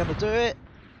 Is he going to do it?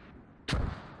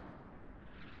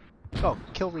 Oh,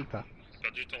 kill Reaper.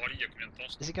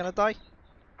 Is he going to die?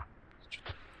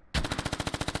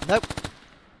 Nope.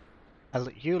 El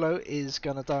Julo is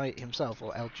going to die himself,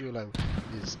 or El Julo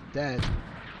is dead.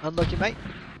 Unlucky, mate.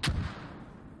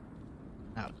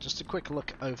 Now, just a quick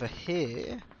look over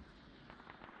here.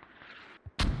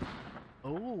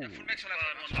 Oh.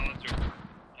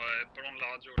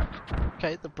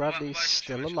 Okay, the Bradley's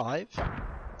still alive.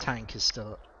 Tank is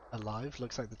still alive.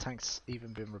 Looks like the tank's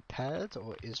even been repaired,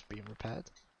 or is being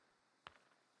repaired.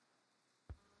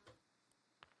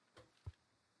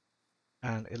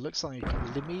 And it looks like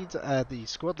Limid, the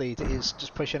squad lead, is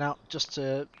just pushing out just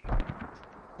to,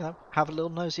 you know, have a little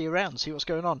nosy around, see what's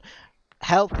going on.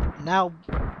 Help now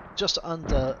just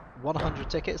under 100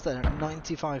 tickets. They're at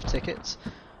 95 tickets.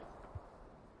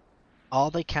 Are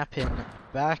they capping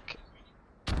back?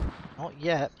 Not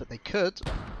yet, but they could.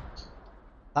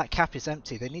 That cap is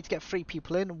empty. They need to get 3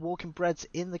 people in. Walking Breads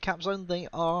in the cap zone. They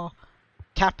are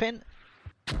capping.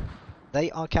 They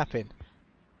are capping.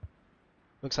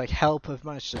 Looks like Help have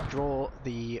managed to draw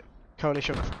the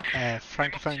Coalition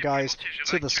Francophone guys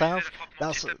to the south.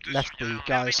 That's left the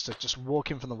guys to just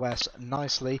walk in from the west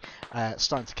nicely.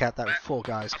 Starting to cap that with 4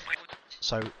 guys.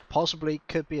 So possibly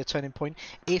could be a turning point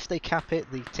if they cap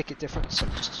it. The ticket difference, so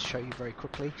just to show you very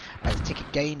quickly, the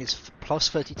ticket gain is plus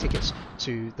 30 tickets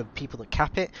to the people that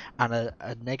cap it, and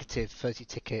a negative 30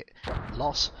 ticket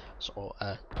loss, or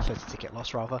 30 ticket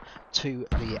loss rather, to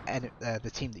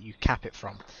the team that you cap it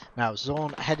from. Now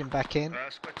Zorn heading back in.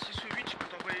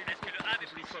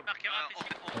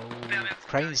 Oh,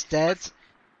 Crane's dead.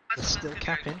 They're still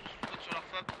capping.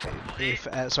 If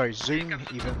Zoom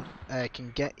even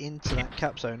can get into that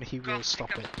cap zone, he will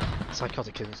stop it.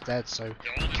 Psychotic is dead, so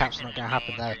cap's not going to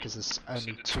happen there because there's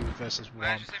only 2 versus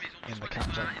 1 in the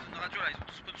cap zone.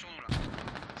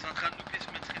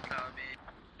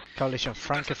 Coalition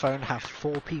Francophone have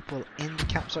 4 people in the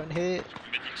cap zone here,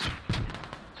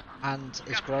 and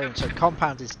it's growing. So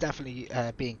Compound is definitely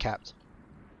being capped.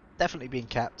 definitely being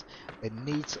kept.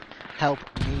 Help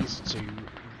needs to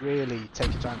really take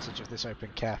advantage of this open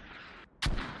cap.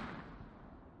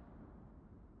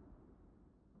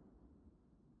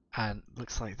 And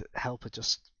looks like the help are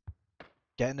just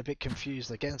getting a bit confused.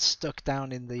 They're getting stuck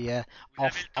down in the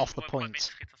off the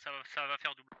point.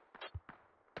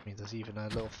 I mean, there's even a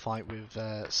little fight with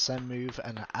Senmove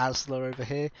and Asler over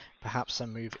here. Perhaps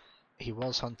Senmove, he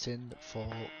was hunting for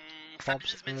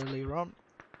Bobs earlier on.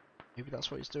 Maybe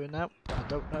that's what he's doing now. I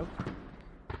don't know.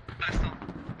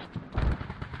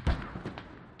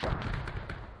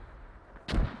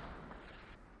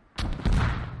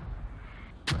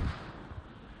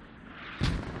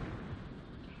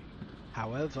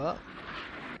 However,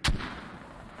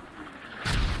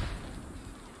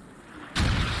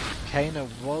 Kana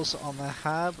was on the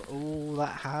hab. Ooh,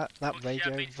 that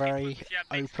radio very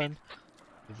open.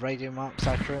 The radio marks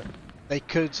accurate. They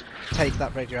could take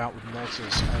that radio out with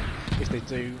mortars. If they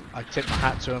do, I tip my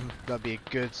hat to them. That'd be a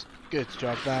good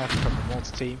job there from the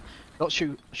mortar team. Not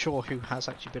sure who has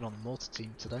actually been on the mortar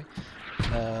team today.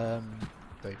 Don't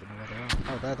even know where they are.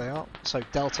 Oh, there they are. So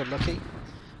Delta lucky.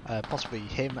 Possibly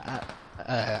him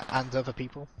and other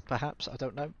people, perhaps. I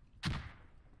don't know.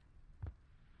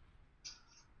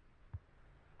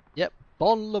 Yep,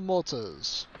 Bon Le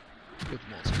Mortars. Good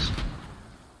mortars.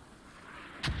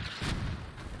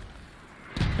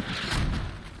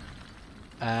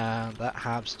 And that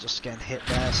hab's just getting hit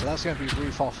there, so that's going to be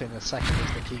roof off in a second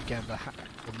if they keep getting the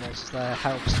mortars there.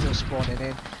 Help still spawning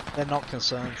in. They're not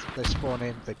concerned. They spawn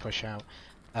in, they push out.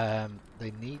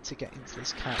 They need to get into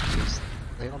this cap because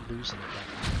they are losing it right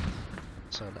now.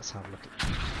 So let's have a look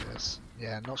at this.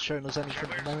 Yeah, not showing us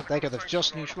anything at the moment. There you go, they've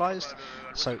just neutralised.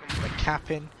 So they're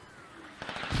capping.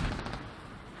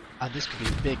 And this could be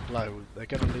a big blow. They're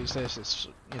going to lose this. It's,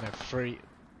 you know, free.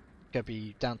 Going to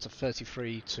be down to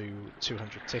 33 to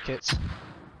 200 tickets.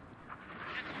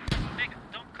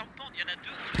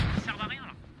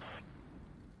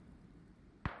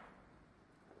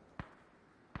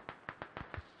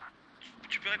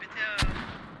 Tu peux répéter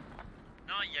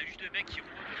Non, il y a juste deux mecs qui roulent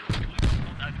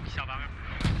à nous qui servent à rien.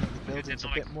 The building's a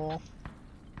bit more.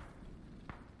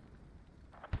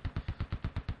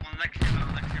 On accélère.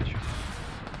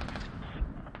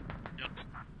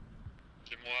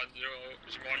 J'ai mon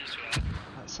rallye sur la...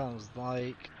 That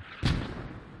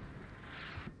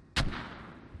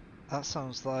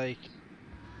sounds like...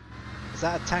 Is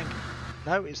that a tank?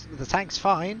 No, the tank's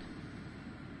fine.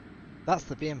 That's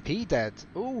the BMP dead.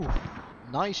 Ooh,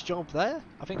 nice job there.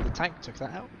 I think the tank took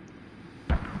that out.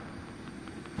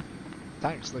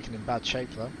 Tank's looking in bad shape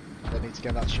though. They need to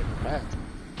get that ship repaired.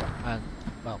 And,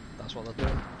 well, that's what they're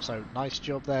doing. So, nice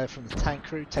job there from the tank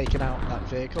crew, taking out that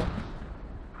vehicle.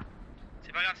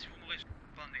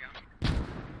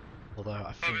 Although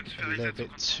I think a little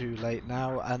bit too late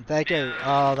now. And there you go.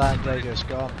 Oh, that radio's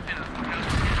gone.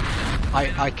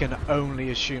 I can only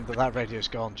assume that radio's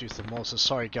gone due to the mortars.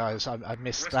 Sorry guys, I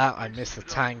missed that. I missed the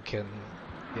tank, and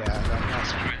yeah,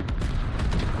 that's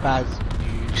bad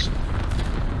news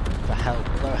for help.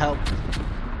 Although help,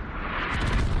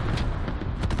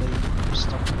 they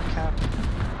stopped the cap.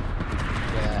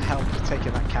 Yeah, help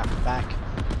taking that cap back,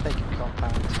 taking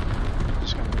compound. I'm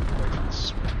just going to move away from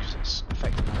this because it's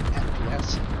affecting my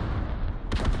FPS.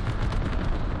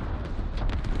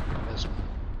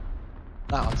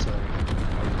 That artillery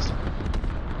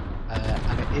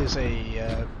and it is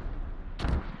a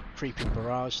creeping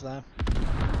barrage there. Look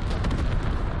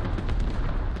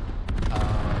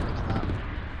at that.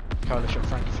 Coalition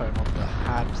Francophone on the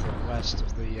hab to the west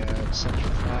of the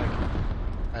central flag.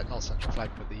 Not central flag,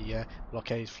 but the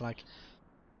blockade flag.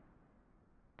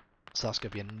 So that's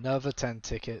going to be another 10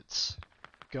 tickets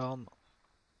gone.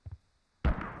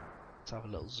 Let's have a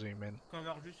little zoom in.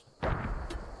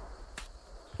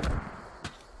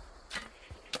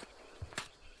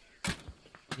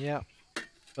 Yeah,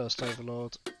 first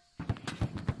overlord,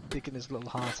 digging his little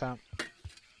heart out.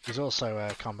 He's also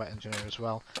a combat engineer as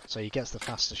well, so he gets the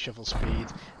faster shovel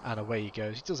speed, and away he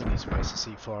goes. He doesn't need to waste a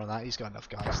C4 on that, he's got enough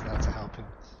guys there to help him.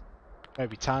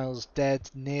 Moby Tiles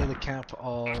dead near the cap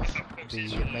of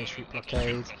the Main Street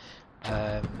blockade.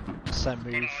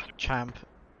 Senmove, Champ,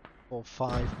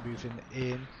 4-5 moving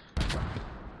in.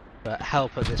 But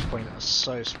help at this point are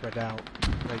so spread out,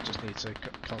 they just need to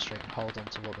concentrate and hold on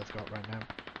to what they've got right now.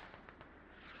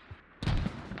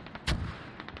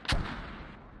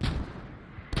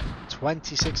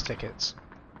 $26 tickets.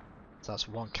 So that's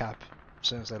one cap. As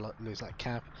soon as they lose that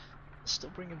cap, they're still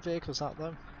bringing vehicles out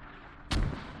though.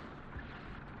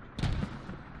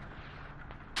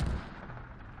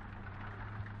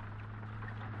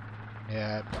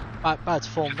 Yeah, bad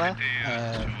form there.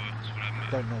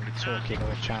 don't normally talk in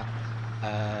or chat.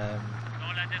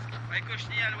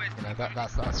 You know,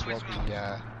 that's what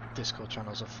the Discord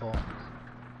channels are for.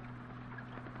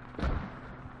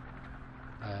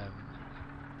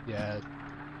 Yeah,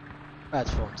 bad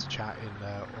form to chat in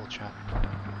all chat.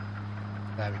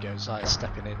 There we go. Zaya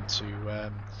stepping in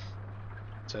to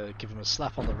give him a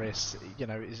slap on the wrist. You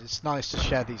know, it's nice to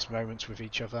share these moments with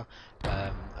each other.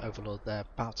 Overlord there,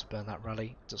 about to burn that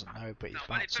rally. Doesn't know, but he's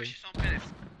about to.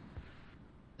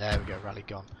 There we go, rally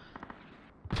gone.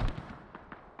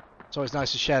 It's always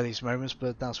nice to share these moments,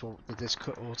 but that's what the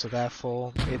Discord are there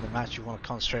for. In the match, you want to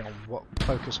concentrate on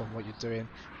focus on what you're doing.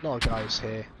 A lot of guys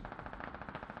here.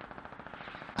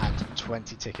 And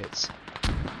 20 tickets.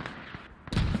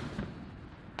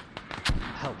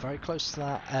 Held very close to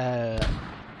that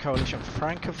Coalition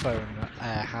Francophone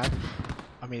had.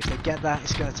 I mean, if they get that,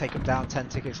 it's going to take them down 10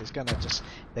 tickets. It's going to just...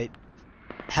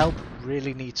 Help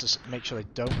really need to make sure they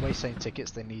don't waste any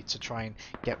tickets. They need to try and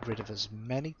get rid of as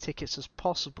many tickets as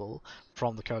possible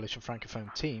from the Coalition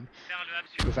Francophone team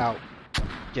without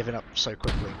giving up so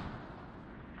quickly.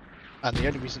 And the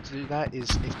only reason to do that is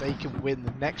if they can win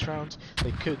the next round,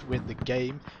 they could win the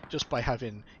game just by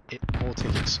having more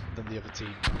tickets than the other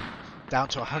team. Down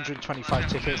to 125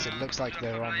 tickets, it looks like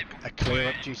they're on a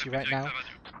clear-up duty right now.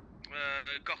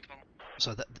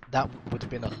 So that would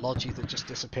have been a Logi that just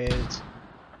disappeared.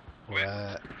 Or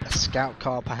a scout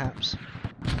car perhaps.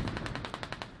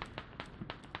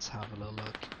 Let's have a little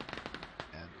look.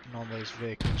 Yeah, none of those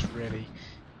vehicles really.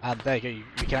 And there you go,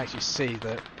 we can actually see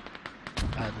that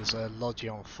there's a Logi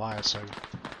on fire, so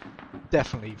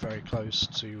definitely very close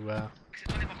to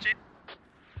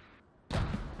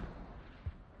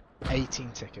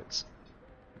 18 tickets.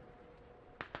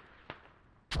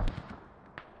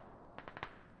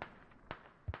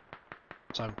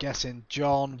 So I'm guessing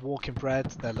John, Walking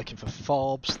Bread, they're looking for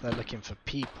fobs, they're looking for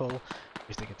people.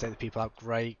 If they can take the people out,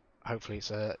 great. Hopefully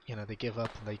it's you know, they give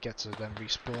up and they get to then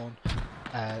respawn,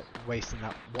 wasting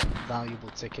that one valuable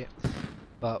ticket.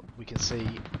 But we can see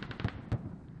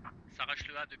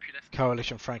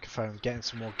Coalition Francophone getting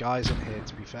some more guys in here,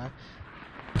 to be fair.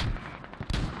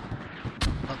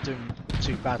 Not doing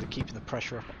too bad at keeping the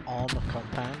pressure up on the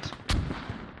compound.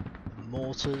 The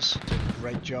mortars doing a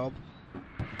great job.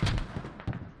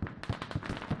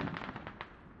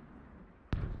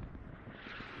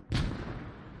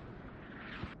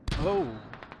 Oh!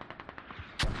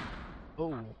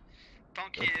 Oh!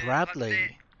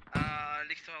 Bradley!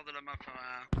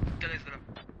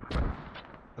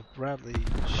 Bradley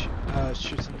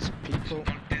shooting some people.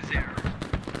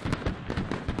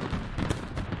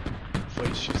 Thought he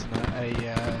was shooting at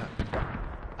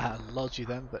a Logi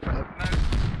then, but nope.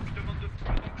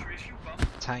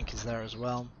 Tank is there as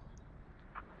well.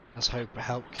 Let's hope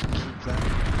help can keep them.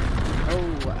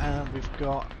 Oh, and we've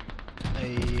got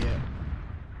a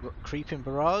creeping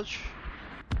barrage.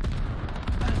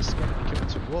 And it's going to be coming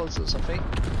towards us, I think.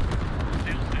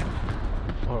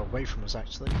 Or away from us,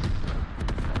 actually.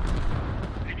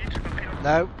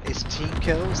 No, it's team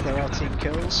kills. There are team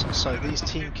kills. So these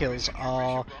team kills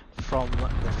are from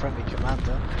the friendly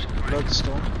commander,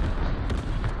 Bloodstorm.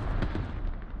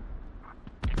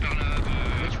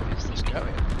 Which way is this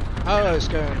going? Oh, it's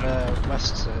going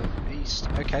west to east.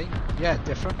 Okay, yeah,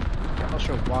 different. I'm not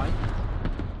sure why.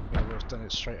 Well, we've done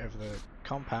it straight over the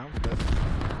compound, but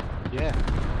yeah.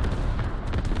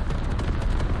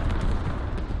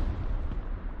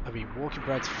 I mean, Walking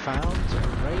Bread's found a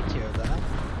radio there,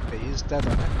 but he is dead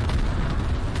on it.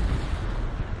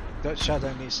 Dutch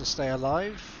Shadow needs to stay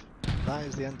alive. That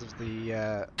is the end of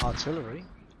the artillery.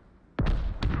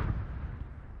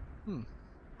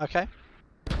 Okay.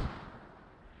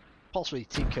 Possibly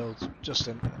team killed just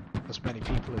as many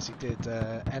people as he did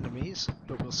enemies,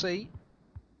 but we'll see.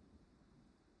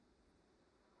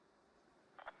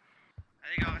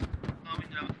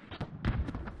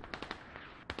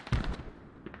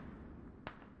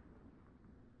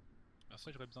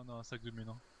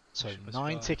 So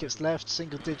 9 tickets left,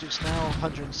 single digits now,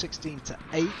 116 to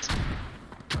 8.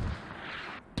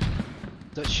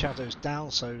 Dutch Shadow's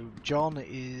down, so John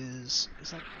is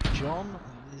that John?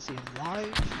 Is he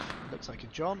alive? Looks like a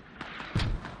John.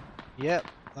 Yep,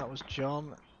 that was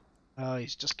John.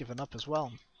 He's just given up as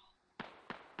well.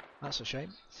 That's a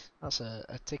shame. That's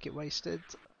a ticket wasted.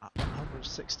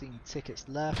 116 tickets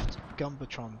left.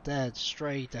 Gumbatron dead,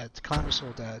 Stray dead,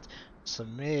 Clamosaur dead,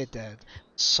 Samir dead.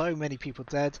 So many people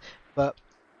dead, but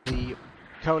the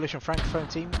Coalition Francophone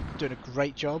team doing a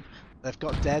great job. They've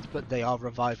got dead, but they are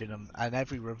reviving them, and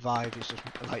every revive is just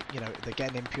like, you know, they're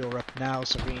getting Impure up now,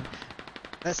 Serene.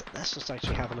 let's just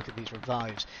actually have a look at these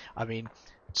revives. I mean,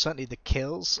 certainly the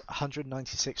kills,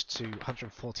 196 to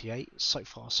 148, so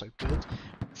far so good.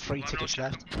 3 tickets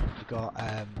left. We've got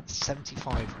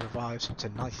 75 revives to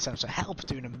 97. So Help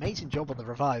doing an amazing job on the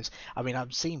revives. I mean,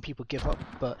 I'm seeing people give up,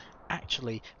 but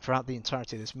actually throughout the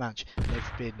entirety of this match,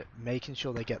 they've been making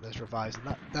sure they get those revives,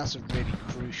 and that's a really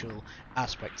crucial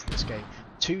aspect to this game.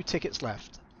 2 tickets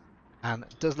left. And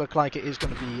it does look like it is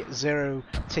going to be 0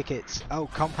 tickets. Oh,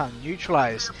 compound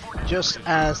neutralized just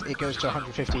as it goes to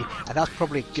 150, and that's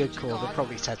probably a good call. They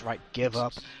probably said, right, give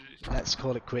up, let's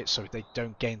call it quits so they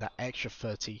don't gain that extra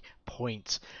 30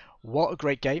 points. What a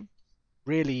great game.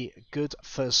 Really good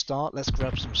first start. Let's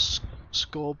grab some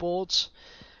scoreboards.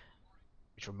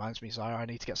 Which reminds me, Zaya, I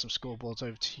need to get some scoreboards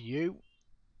over to you.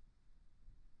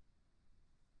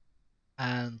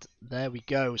 And there we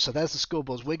go. So there's the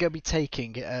scoreboards. We're going to be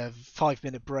taking a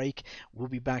 5-minute break. We'll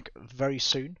be back very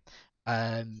soon,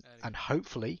 and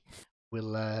hopefully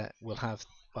we'll have,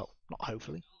 well, not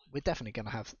hopefully, we're definitely going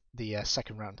to have the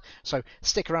second round. So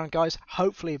stick around, guys.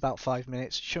 Hopefully about 5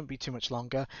 minutes. Shouldn't be too much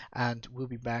longer, and we'll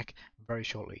be back very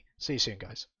shortly. See you soon,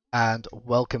 guys. And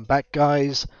welcome back,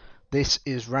 guys. This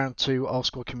is round 2 of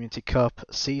Squad Community Cup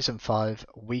Season 5,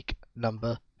 week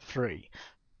number 3.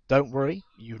 Don't worry,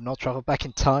 you've not travelled back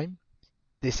in time.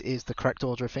 This is the correct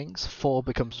order of things. 4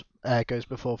 goes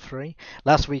before 3.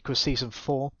 Last week was season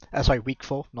 4. Week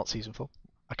 4, not season 4.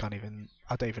 I don't even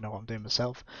know what I'm doing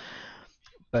myself.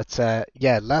 But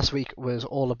yeah, last week was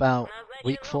all about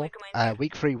week 4.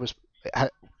 Week 3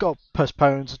 got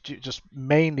postponed just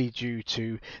mainly due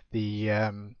to the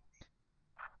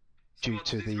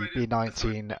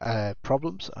B19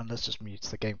 problems. And let's just mute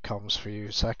the game comms for you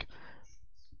a sec.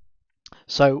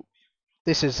 So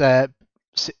this is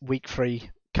week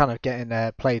 3 kind of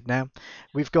getting played now.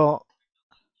 We've got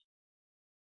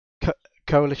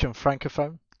Coalition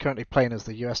Francophone currently playing as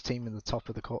the US team in the top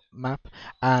of the map,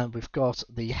 and we've got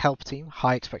the Help team,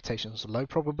 high expectations, low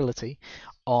probability,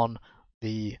 on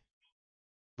the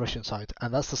Russian side,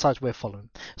 and that's the side we're following.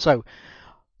 So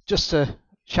just to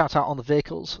shout out on the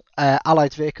vehicles,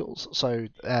 allied vehicles. So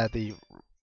the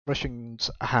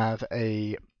Russians have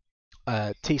a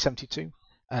T-72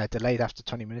 delayed after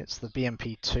 20 minutes, the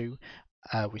BMP-2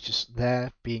 which is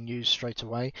there being used straight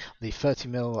away, the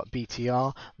 30mm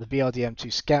BTR, the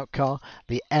BRDM-2 scout car,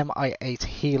 the Mi-8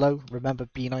 Helo. Remember,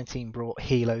 B19 brought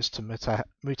Helos to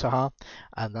Mutaha,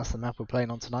 and that's the map we're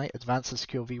playing on tonight. Advanced and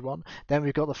Secure V1. Then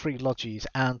we've got the 3 Lodges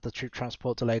and the troop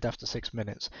transport delayed after 6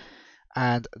 minutes.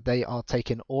 And they are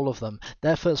taking all of them.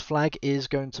 Their first flag is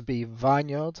going to be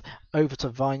Vineyard, over to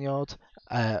Vineyard,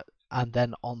 and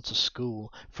then on to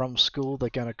school. From school, they're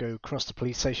going to go across the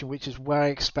police station, which is where I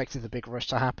expected the big rush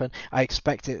to happen. I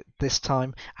expect it this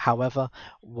time. However,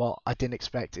 what I didn't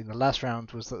expect in the last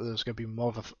round was that there was going to be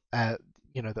more of a,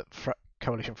 that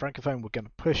Coalition Francophone were going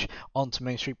to push onto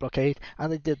Main Street Blockade,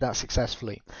 and they did that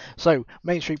successfully. So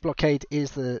Main Street Blockade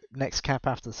is the next cap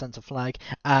after the centre flag,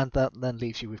 and that then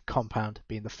leaves you with Compound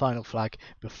being the final flag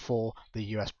before the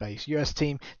US base. US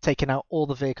team taking out all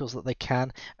the vehicles that they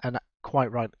can, and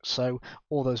quite right, so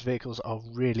all those vehicles are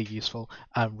really useful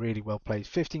and really well played.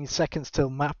 15 seconds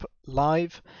till map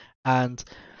live, and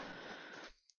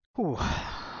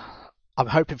I'm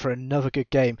hoping for another good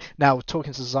game. Now,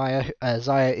 talking to Zaya,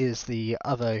 Zaya is the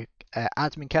other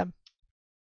admin cam.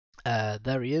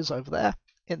 There he is over there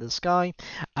in the sky,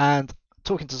 and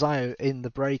talking to Zaya in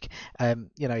the break,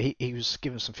 he was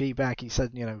giving some feedback. He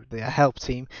said, the Help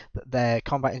team, their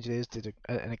combat engineers did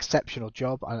an exceptional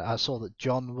job. I saw that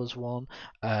John was one.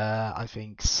 I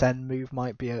think Sen Move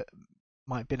might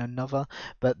have been another,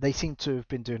 but they seem to have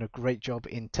been doing a great job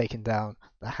in taking down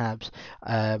the Habs.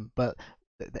 But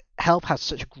the Help had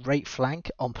such a great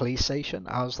flank on police station.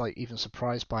 I was even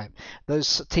surprised by it.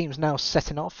 Those teams now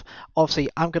setting off. Obviously,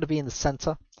 I'm going to be in the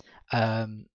centre.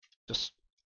 Just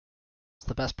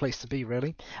the best place to be,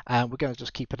 really, and we're going to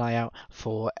just keep an eye out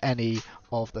for any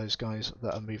of those guys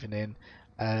that are moving in.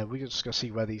 We're just going to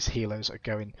see where these Helos are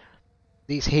going.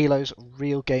 These Helos,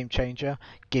 real game changer,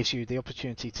 gives you the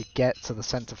opportunity to get to the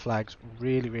centre flags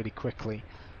really, really quickly,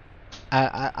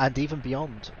 and even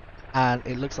beyond. And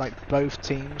it looks like both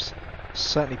teams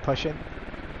certainly pushing.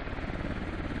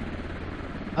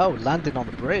 Oh, landing on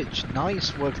the bridge.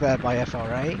 Nice work there by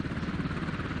FRA.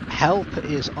 Help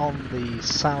is on the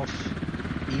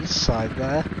south-east side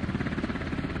there.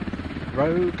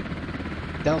 Rogue,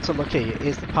 Delta Lucky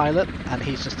is the pilot, and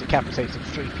he's just decapitated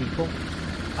 3 people.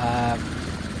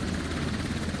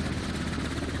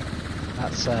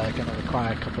 That's going to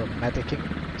require a couple of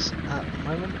medicings at the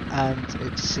moment, and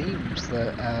it seems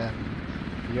that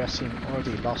the US team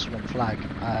already lost 1 flag,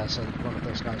 so one of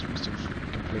those guys must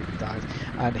have completely died.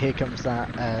 And here comes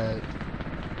that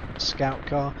scout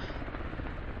car.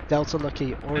 Delta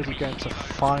Lucky already going to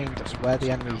find where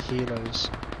the enemy helos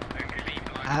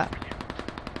at.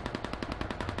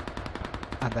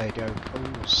 And there you go.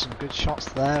 Oh, some good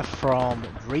shots there from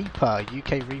Reaper,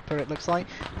 UK Reaper it looks like.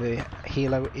 The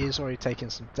helo is already taking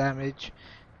some damage.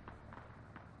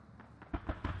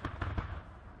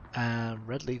 And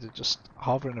Red Leader just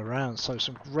hovering around, so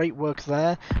some great work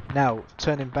there. Now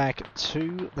turning back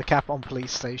to the cap on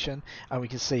police station, and we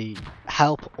can see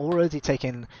Help already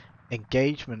taking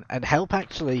engagement, and Help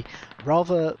actually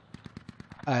rather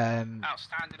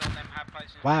Outstanding on them hab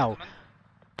places. wow,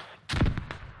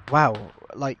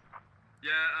 like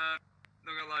Yeah,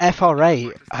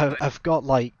 FRA have got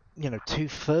like, you know,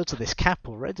 2/3 of this cap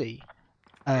already.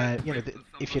 You know,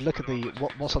 if you look at the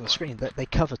what's on the screen, they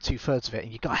cover 2/3 of it,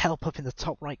 and you got Help up in the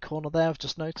top right corner there. I've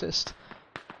just noticed,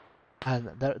 and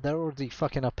they're already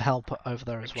fucking up Help over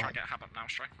there as well. Try to get Hab up now,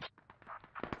 Strike.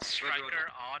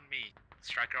 Striker on me.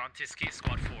 Striker on Tiski,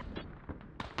 squad 4.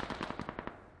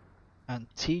 And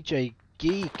TJ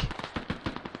Geek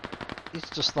is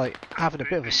just like having a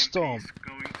bit of a storm.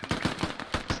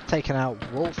 He's taking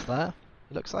out Wolf there,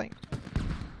 it looks like.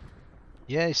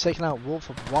 Yeah, he's taking out Wolf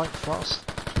of White Frost.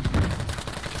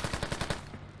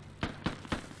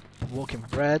 Walking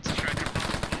Red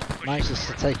manages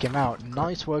to take him out.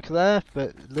 Nice work there,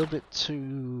 but a little bit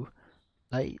too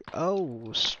late.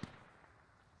 Oh,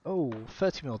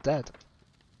 30 mil dead.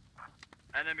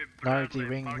 Larry D.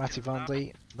 Ring, Matty Van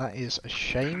D. That is a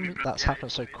shame that's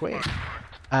happened so quick.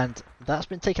 And that's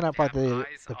been taken out by the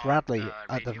Bradley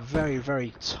at the very,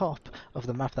 very top of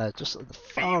the map there. Just at the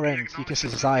far end, you can see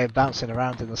Zaya bouncing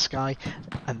around in the sky.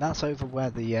 And that's over where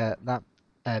the that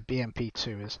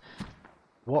BMP2 is.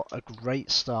 What a great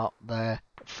start there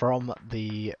from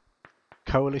the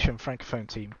Coalition Francophone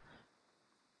team.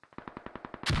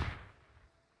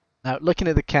 Now, looking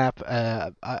at the cap,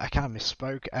 I kind of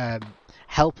misspoke.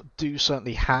 Help do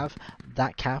certainly have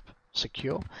that cap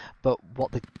secure, but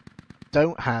what they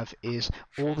don't have is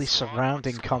all the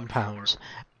surrounding compounds,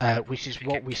 which is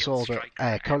what we saw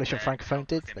that Coalition Francophone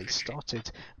did. They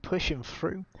started pushing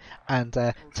through and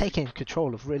taking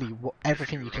control of really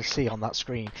everything you can see on that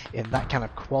screen in that kind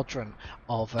of quadrant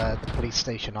of the police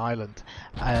station island.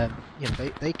 You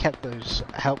know, they kept those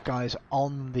Help guys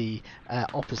on the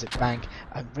opposite bank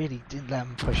and really didn't let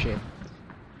them push in.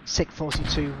 SIC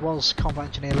 42 was combat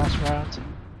engineer last round,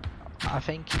 I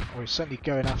think, or he's certainly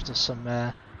going after some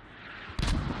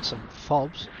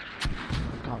fobs.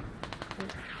 Got a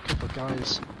couple of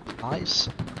guys. Nice.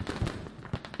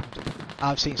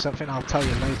 I've seen something, I'll tell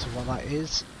you later what that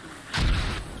is.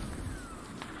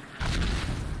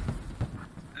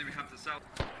 Enemy ham to the south.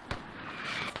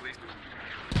 Police.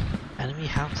 Enemy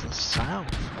ham to the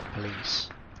south, police.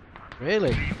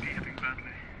 Really?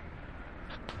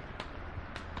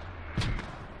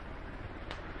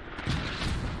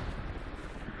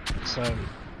 So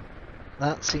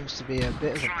that seems to be a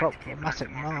bit of a problematic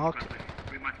mark.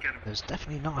 There's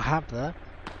definitely not a hab there.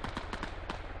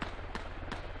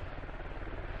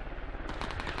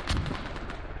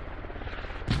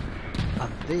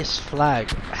 And this flag,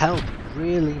 Help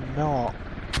really not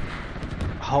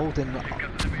holding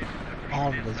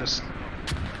on. They're just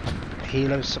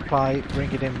helo supply,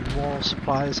 bringing in more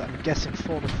supplies, I'm guessing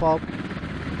for the fob.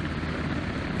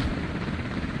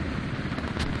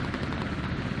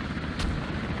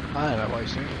 I don't know what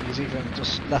he's doing. He's even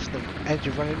just left the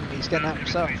engine running and he's getting out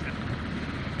himself. He's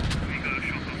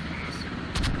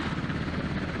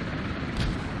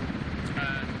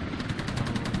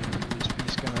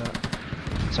gonna...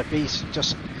 So B's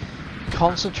just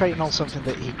concentrating on something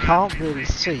that he can't really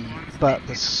see, but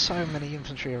there's so many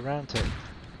infantry around him.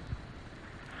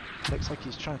 Looks like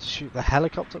he's trying to shoot the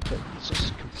helicopter, but he's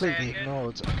just completely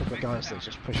ignored a couple of guys that are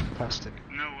just pushing past him.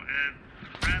 No,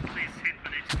 Bradley's hit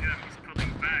when it's good, he's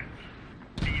pulling back.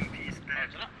 BMP is dead.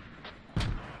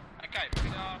 Okay,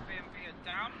 with our BMP are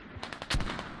down,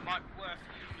 might be worth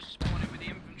you spawning with the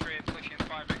infantry and pushing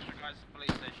 5 extra guys to the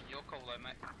police station. Your call though,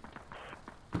 mate.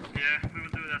 Yeah, we will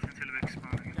do that until we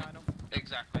expand. Yeah, I know.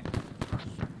 Exactly.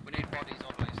 We need bodies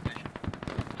on police station.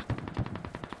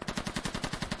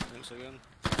 Thanks again.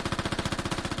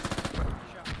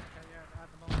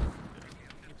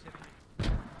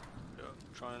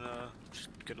 Trying to just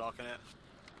good luck in it.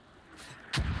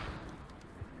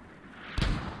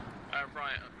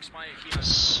 Right, As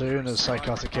soon as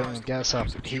Psychotic Killing gets up,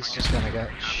 he's just going to get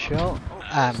shot.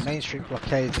 And Main Street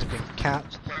Blockade has been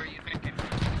capped.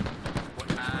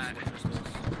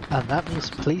 And that means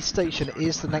Police Station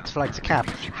is the next flag to cap.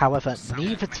 However,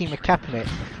 neither team are capping it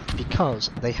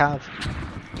because they have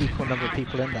equal number of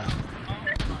people in there.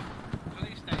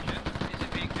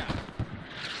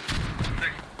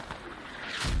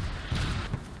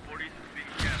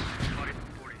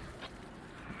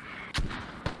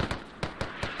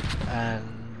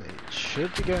 And it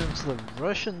should be going to the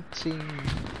Russian team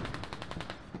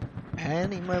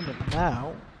any moment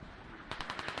now.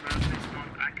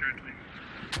 Accurately.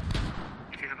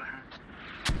 If you have a hand.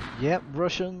 Yep,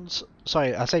 Russians.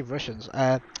 Sorry, I say Russians.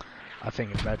 I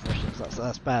think it's Red Russians.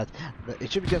 That's bad.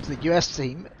 It should be going to the US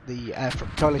team, the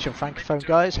Coalition Francophone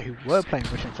guys who were playing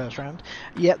Russian first round.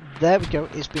 Yep, there we go.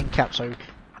 It's being capped. So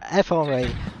FRA,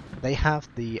 they have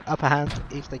the upper hand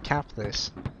if they cap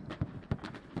this.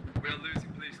 We are losing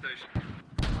police station.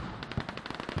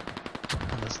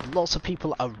 And there's lots of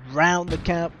people around the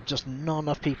cap, just not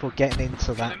enough people getting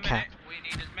into that cap. We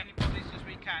need as many bodies as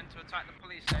we can to attack the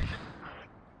police station.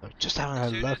 So just having a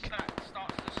look.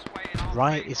 Right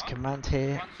Right is command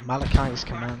here. Malachi is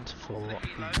command for the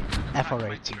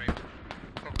FRA team.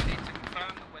 But we need to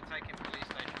confirm that we're taking police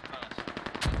station first.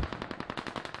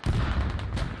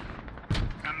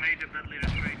 I made a deadly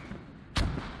retreat.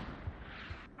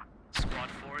 Squad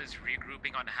 4 is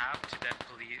regrouping on half to then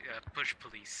push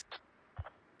police.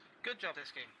 Good job,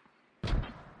 this game.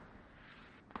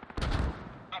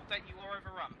 Update, you are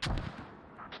overrun.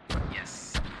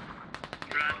 Yes.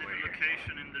 Branded the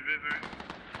location in the river.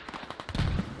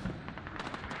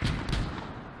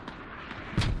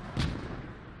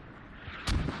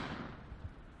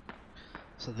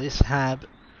 So this hab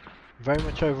very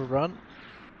much overrun.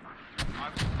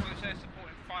 I've got police air support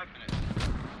in 5 minutes.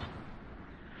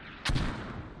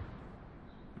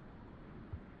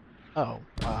 Oh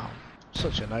wow,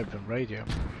 such an open radio.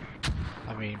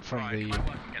 I mean, from the. Might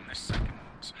work again this second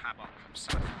hab up from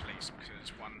south, please,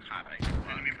 because one hab ain't gonna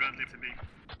work. Enemy Bradley to be.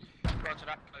 Roger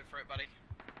that, go for it, buddy.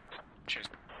 Cheers.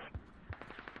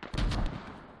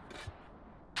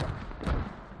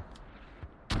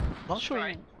 Not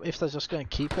sure if they're just going to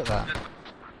keep it there.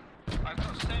 I've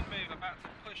got Send Move about to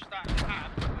push that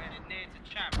hab. We're near to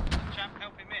Champ. Champ,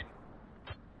 help him in.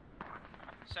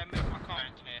 Send Move, my car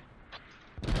engineer.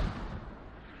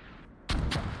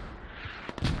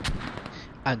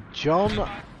 And John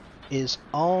is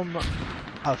on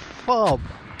a fob.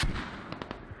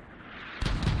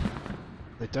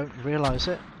 They don't realise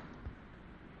it.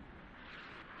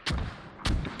 Their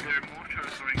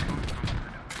mortars are in contact.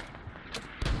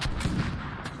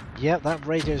 Yep, that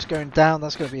radio is going down.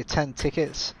 That's going to be a 10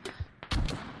 tickets.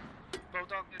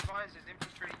 Bulldog advises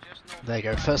infantry just north. There you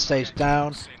go. First stage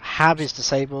down. Hab is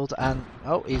disabled, and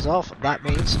oh, he's off. That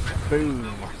means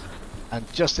boom.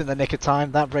 And just in the nick of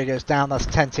time, that radio's down. That's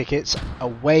 10 tickets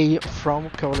away from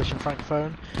Coalition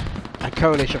Francophone. And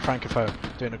Coalition Francophone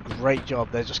doing a great job.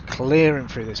 They're just clearing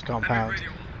through this compound.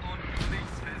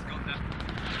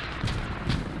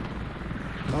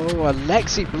 Oh,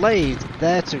 Alexi Blade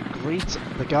there to greet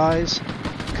the guys.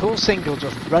 Cool single,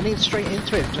 just running straight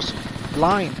into it, just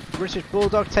blind. British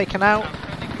Bulldog taken out.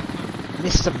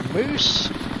 Mr. Moose.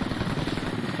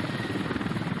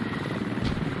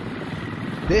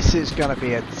 This is going to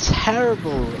be a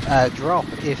terrible drop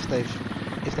if they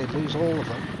lose all of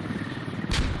them.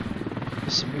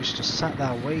 Mr. Moose just sat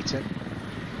there waiting.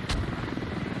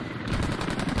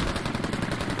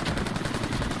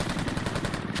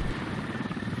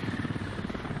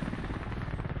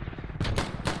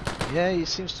 Yeah, he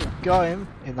seems to have got him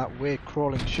in that weird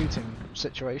crawling shooting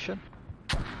situation.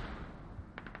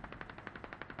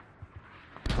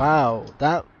 Wow,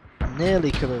 that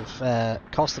nearly could have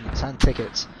cost them 10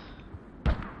 tickets.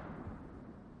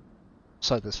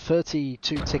 So there's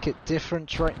 32 ticket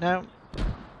difference right now.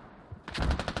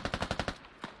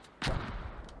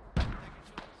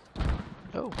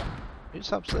 Oh,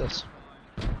 who's up to this?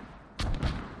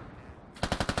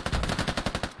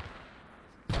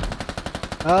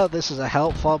 Oh, this is a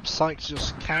help fob. Sykes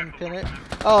just camping it.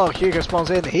 Oh, Hugo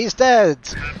spawns in. He's dead.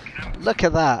 Look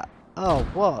at that. Oh,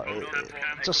 what?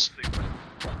 Just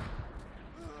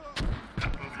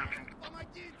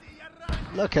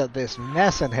look at this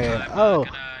mess in here. Oh,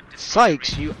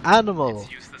 Sykes, you animal.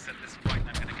 It's useless at this point.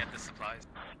 I'm gonna get the supplies.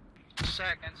 Say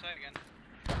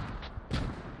again.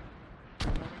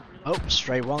 Oh,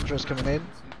 Stray Wanderer's coming in.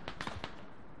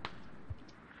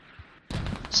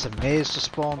 Samir's just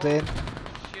spawned in.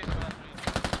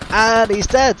 And he's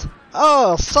dead!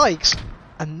 Oh, Sykes!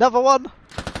 Another one!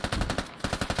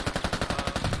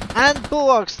 And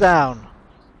Bulwark's down!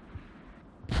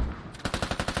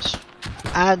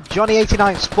 And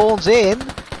Johnny89 spawns in.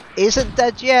 Isn't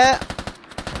dead yet.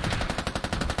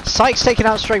 Sykes taking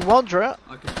out Stray Wanderer.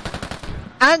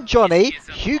 And Johnny.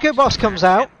 Hugo Boss comes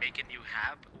out.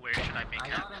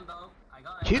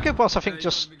 Hugo Boss, I think,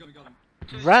 just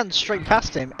ran straight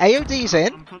past him. AOD's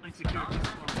in.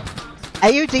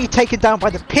 AOD taken down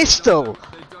by the pistol.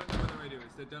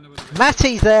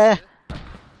 Matty there.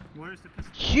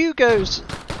 Hugo's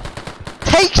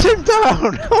takes him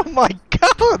down! Oh my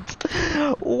god!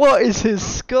 What is his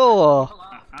score?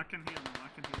 I can heal him, I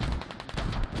can heal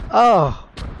him. Oh,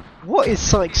 what is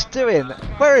Sykes doing?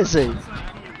 Where is he?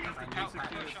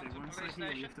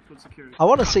 I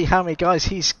want to see how many guys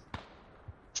he's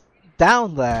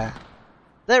down there.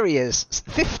 There he is.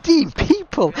 15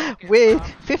 people. We're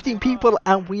 15 people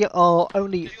and we are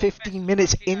only 15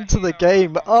 minutes into the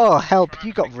game. Oh, help,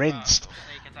 you got rinsed.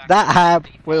 That hab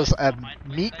was a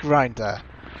meat grinder.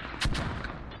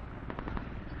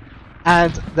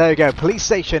 And there we go. Police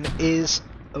station is...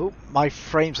 Oh, my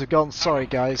frames have gone. Sorry,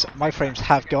 guys. My frames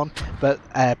have gone. But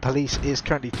police is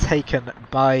currently taken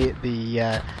by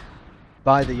the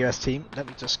US team. Let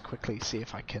me just quickly see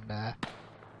if I can...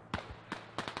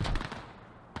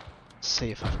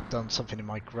 see if I've done something in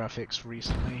my graphics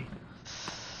recently.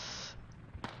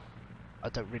 I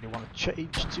don't really want to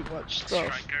change too much stuff.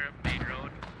 Striker, main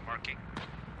road, marking.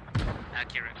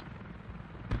 Accurate.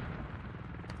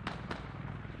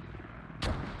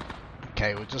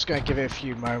 Okay, we're just going to give it a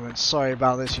few moments. Sorry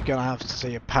about this, you're going to have to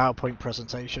see a PowerPoint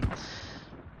presentation.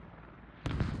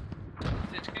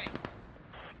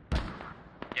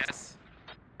 Yes.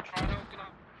 Try and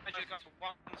organise you guys for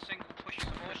one single push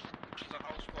support, which is a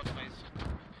whole squad base.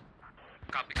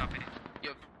 Copy, copy.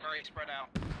 You're very spread out.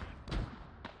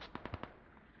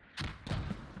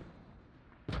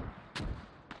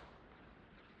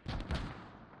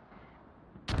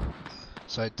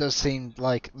 So it does seem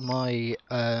like my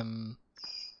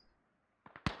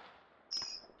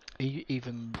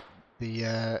even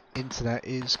the internet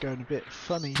is going a bit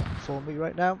funny for me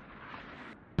right now.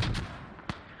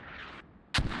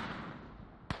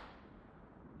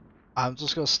 I'm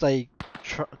just gonna stay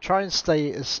try and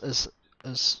stay as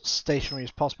stationary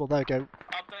as possible. There we go.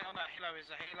 Update on that helo, is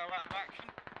the helo out of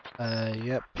action?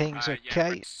 Yep, ping's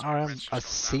okay. I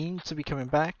seem to be coming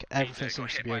back. Everything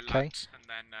seems to be okay. And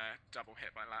then double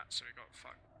hit by lat, so we got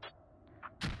fucked.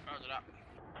 Roger that.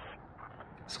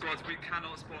 Squads, we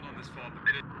cannot spawn on this farm.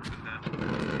 It is in there.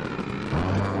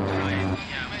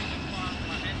 Yeah,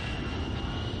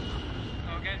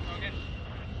 go again, go again.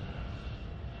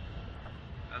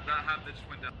 That hab that just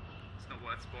went down. It's not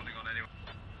worth spawning on anyway.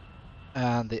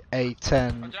 And the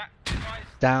A10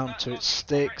 down to its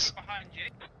sticks.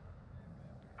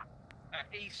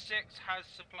 E6 has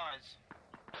supplies.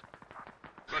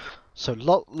 So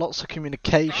lots of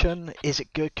communication. Is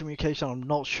it good communication? I'm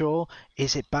not sure.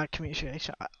 Is it bad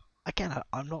communication?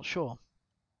 I'm not sure.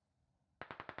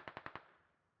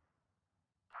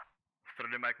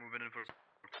 Moving in for.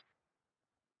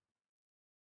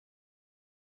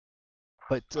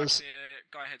 But it does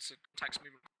Guy heads text me.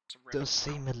 does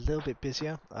seem a little bit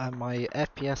busier, and my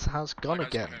FPS has gone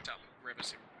again.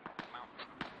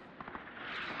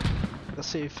 Let's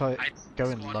see if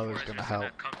going low is going to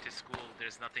help. Come to school.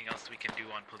 There's nothing else we can do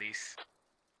on police.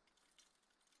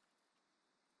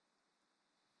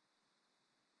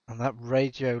 And that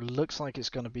radio looks like it's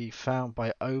going to be found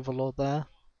by Overlord there.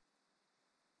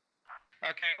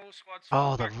 Okay, all squads.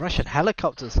 Oh, the Russian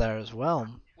helicopter's there as well.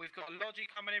 We've got Logi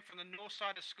coming in from the north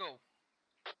side of school.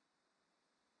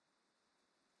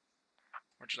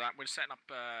 Roger that. We're setting up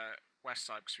west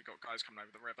side because we've got guys coming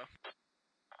over the river.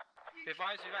 Be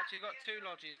advised, we've actually got two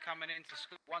Logis coming into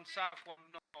school. One south, one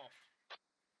north.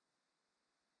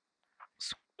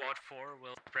 Squad 4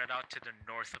 will spread out to the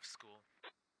north of school.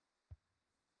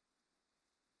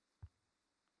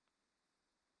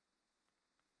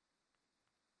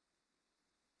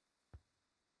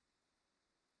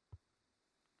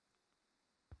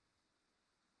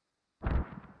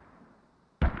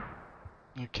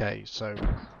 Okay, so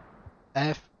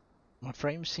my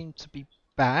frames seem to be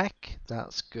back.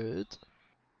 That's good.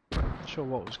 Not sure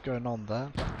what was going on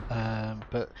there,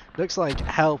 but looks like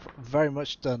help very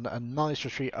much done a nice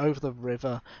retreat over the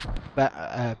river,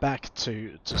 back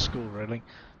to school really.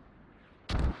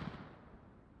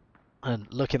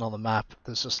 And looking on the map,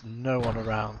 there's just no one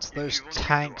around. Those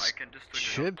tanks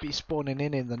should be spawning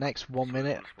in the next 1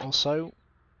 minute or so.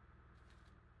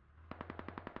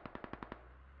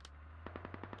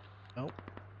 Oh,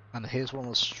 and here's one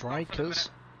of the strikers.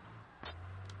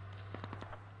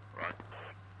 Right.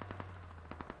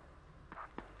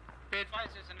 Be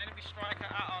advised, there's an enemy striker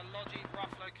at our Logi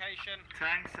rough location.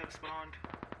 Tanks have spawned.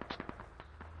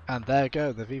 And there you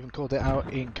go, they've even called it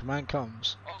out in command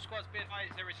comms. All squads, be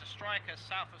advised, there is a striker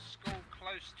south of school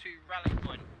close to rally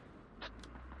point.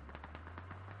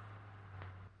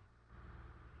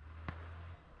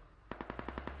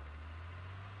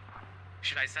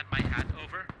 Should I send my hat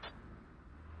over?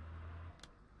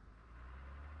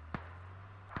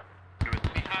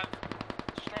 We have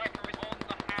striker is on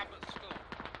the hab at school.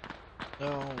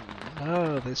 Oh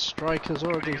no, this striker's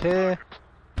already here.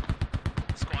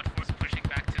 Squad 4's pushing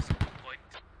back to school point.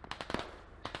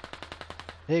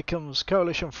 Here comes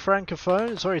Coalition Francophone.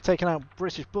 It's already taken out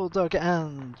British Bulldog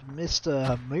and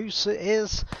Mr. Moose it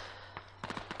is.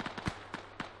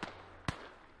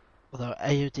 Although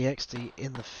AODXD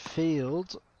in the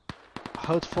field.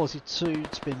 HUD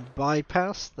 42's been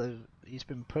bypassed. He's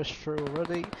been pushed through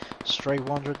already. Stray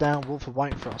Wanderer down, Wolf of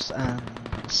Whitefrost, and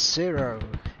Zero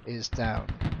is down.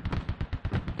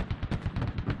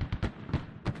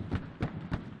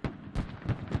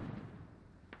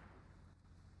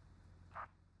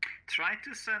 Try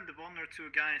to send 1 or 2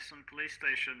 guys on police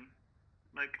station,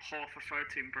 like half a fire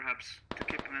team perhaps, to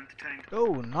keep them entertained.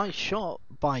 Oh, nice shot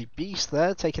by Beast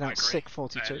there, taking out Sick At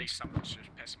 42. least someone should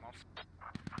piss him off.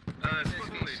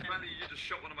 Apparently you just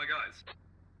shot one of my guys.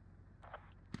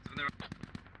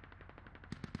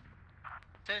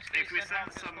 If we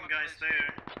send some guys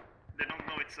there, they don't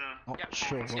know it's a... Not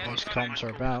sure what yeah, those yeah, comms are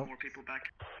about. More people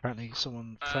back. Apparently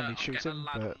someone friendly I'm getting a shooting,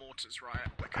 lad but of mortars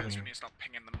right, because we need to start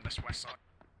pinging them this west side.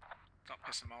 Start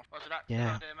pissing them off. What's that?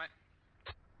 Yeah. Good idea, mate.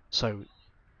 so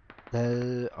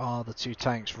there are the 2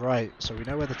 tanks, right? So we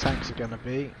know where the tanks are going to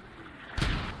be. Boys,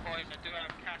 I do have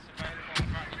CAS available.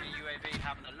 I'm currently in the UAV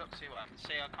having a look, see what I can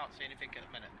see. I can't see anything at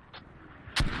the minute.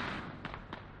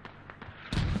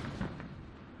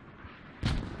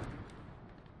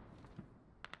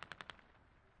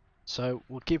 So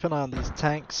we'll keep an eye on these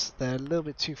tanks. They're a little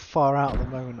bit too far out at the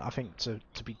moment, I think, to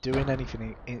be doing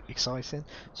anything exciting.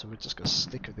 So we're just going to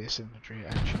stick with this infantry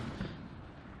action.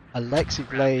 Alexi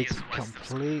Blade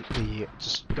completely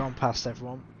just gone past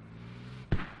everyone.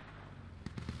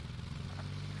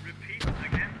 Repeat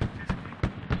again.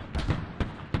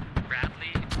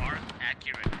 Bradley mark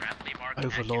accurate. Bradley mark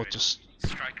Overlord accurate. just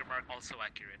Striker mark also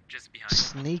accurate. Just behind.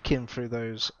 sneaking through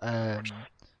those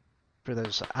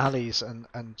alleys and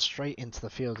straight into the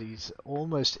field. He's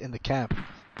almost in the cab.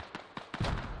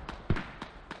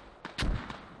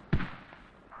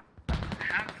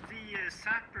 Have the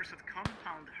sappers at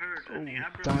compound heard any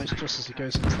Abrams? Dies just as he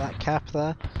goes into that cap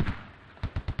there.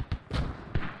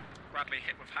 Bradley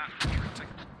hit with hat.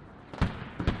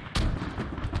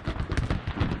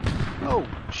 Oh,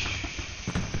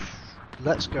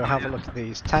 let's go have a look at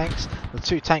these tanks. The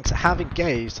 2 tanks have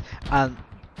engaged, and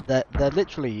they're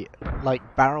literally like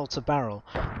barrel to barrel.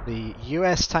 The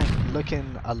US tank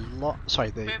looking a lot,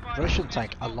 sorry, the Russian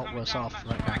tank a lot worse off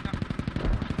right now.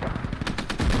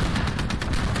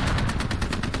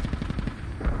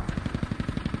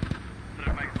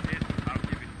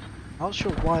 Not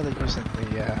sure why they're using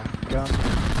the gun,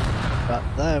 but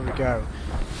there we go.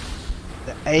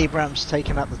 The Abrams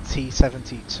taking out the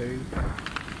T-72.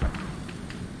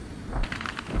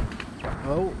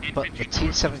 Oh, but the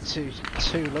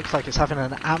T-72 looks like it's having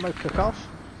an ammo cook-off.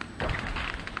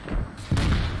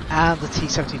 And the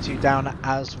T-72 down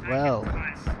as well.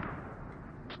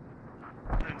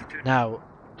 Now,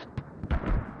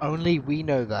 only we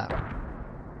know that.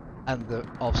 And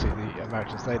obviously the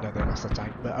Americans, they know they lost their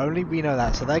tank, but only we know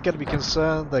that. So they're going to be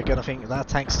concerned, they're going to think that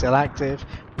tank's still active.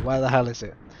 Where the hell is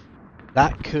it?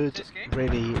 That could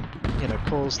really,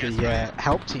 cause the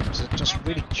help teams to just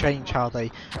really change how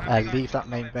they leave that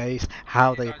main base,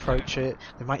 how they approach it.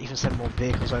 They might even send more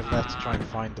vehicles over there to try and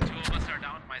find it. 2 of us are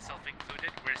down, myself included.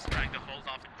 We're trying to hold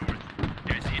off north.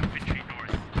 There's infantry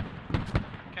north.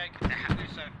 Okay, can do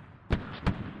so.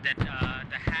 Then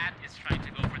the hat is trying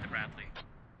to go for the Bradley.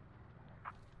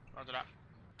 Roger that.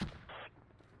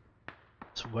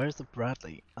 So where's the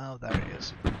Bradley? Oh, there he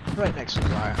is. Right next to the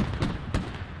wire.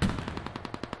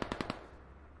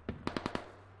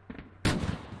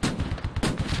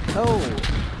 Oh!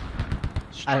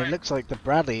 And it looks like the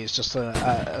Bradley is just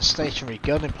a stationary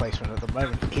gun emplacement at the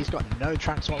moment. He's got no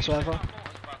tracks whatsoever.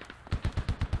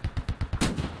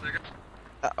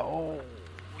 Oh!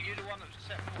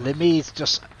 Limid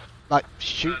just, like,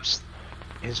 shoots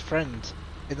his friend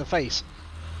in the face.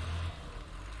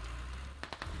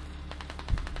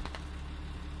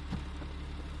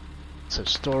 So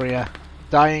Storia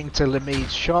dying to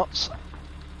Limid's shots.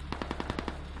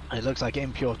 It looks like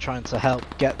Impure trying to help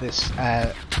get this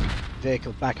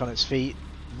vehicle back on its feet.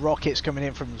 Rockets coming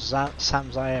in from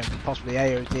Samzai and possibly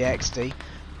AODXD.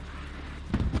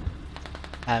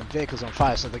 And vehicles on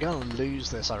fire, so they're going to lose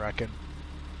this, I reckon.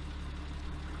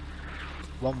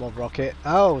 One more rocket.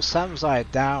 Oh,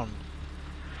 Samzai down.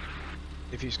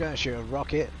 If he's going to shoot a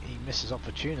rocket, he misses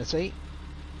opportunity.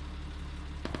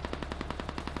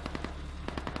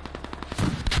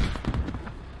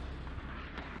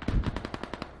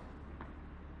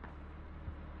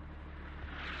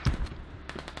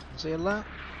 Was he a lap?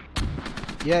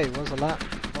 Yeah, he was a lap.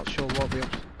 Not sure what the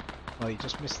Oh, you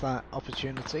just missed that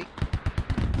opportunity.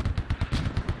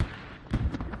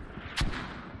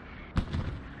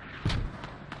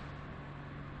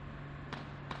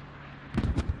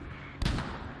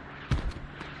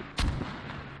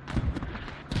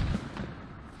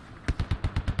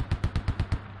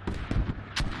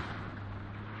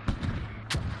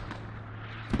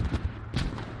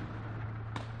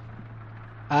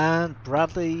 And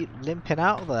Bradley limping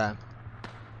out of there.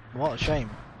 What a shame.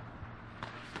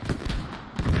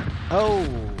 Oh,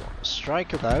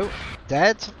 Striker though,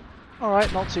 dead.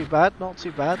 Alright, not too bad, not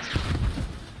too bad.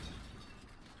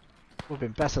 Would have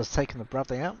been better taking the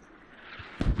Bradley out.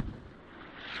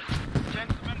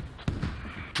 Gentlemen.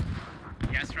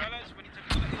 Yes, right. Fellas, we need to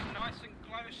pull it in nice and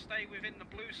close, stay within the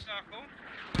blue circle.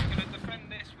 We're going to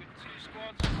defend this with 2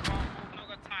 squads of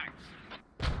bulldog attacks.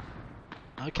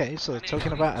 Okay, so they're And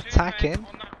talking he's about got 2 attacking. men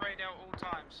on that radio at all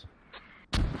times.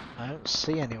 I don't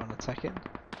see anyone attacking.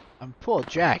 And poor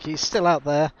Jack, he's still out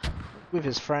there with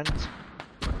his friend.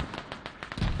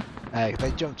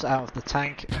 They jumped out of the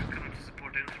tank. Coming to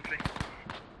support infantry.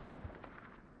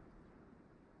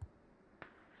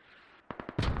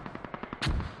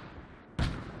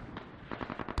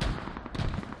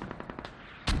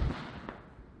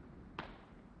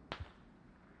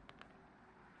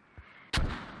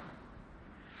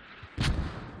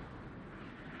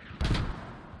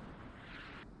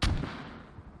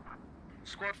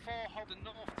 Squad 4 holding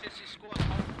north, Tissy squad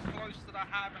hold close to the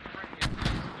hab and the radio.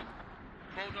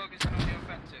 Bulldog is on the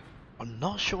offensive. I'm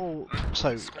not sure.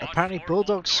 So Squad apparently 4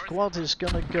 Bulldog hold squad is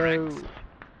gonna go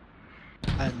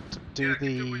and do What are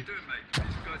the you doing, mate? These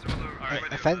guys are on the radio.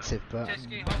 offensive, but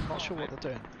Tisky, I'm hold not sure what north,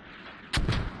 they're doing.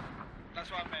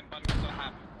 That's what I meant by the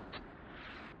hab.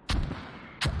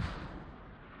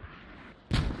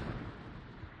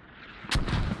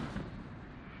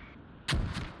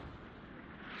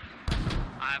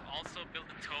 I have also built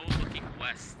a tow looking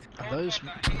west. And those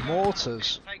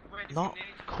mortars not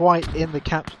quite in the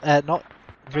cap, not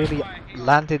really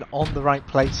landing on the right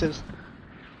places.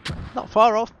 Not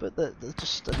far off, but they're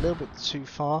just a little bit too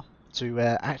far to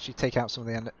actually take out some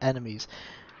of the enemies.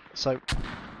 So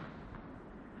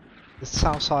the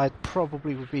south side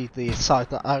probably would be the side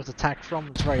that I was attacked from.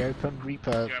 It's very open.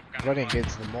 Reaper running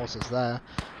into the mortars there,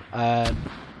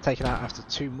 taken out after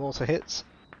 2 mortar hits.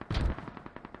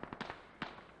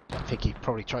 I think he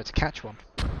probably tried to catch one.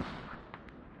 Oh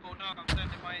no, I'm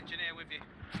sending my engineer with you.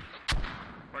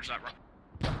 Roger that, Rob.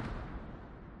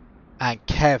 And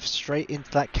Kev straight into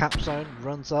that cap zone,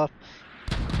 runs up.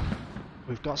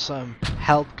 We've got some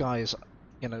help guys,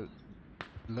 you know,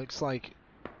 looks like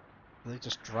they're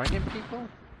just dragging people.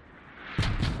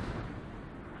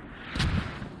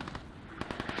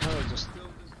 No, just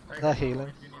they're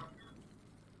healing.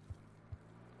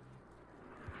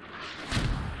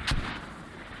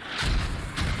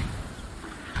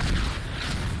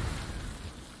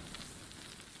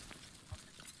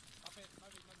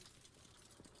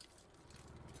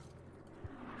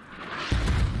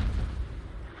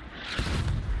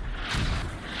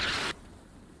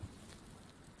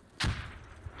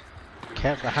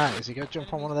 Kev the Hat, is he going to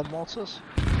jump on one of them mortars?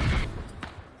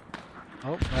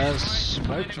 Oh, there's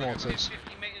smoke mortars.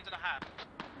 50 meters to the hab.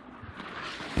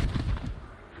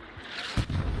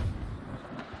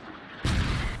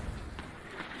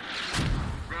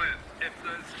 Ryan, if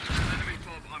there's an enemy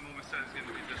fob, I'm almost certain it's going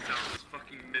to be just south. There's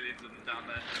fucking millions of them down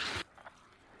there.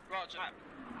 Roger.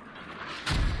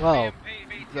 Well,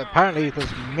 apparently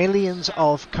there's millions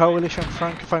of Coalition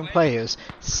Francophone players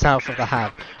south of the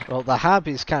Hab. Well, the Hab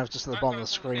is kind of just at the bottom of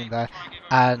the screen there,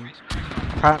 and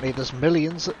apparently there's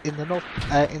millions in the north,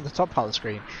 in the top part of the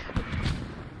screen.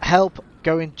 Help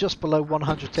going just below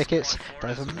 100 tickets.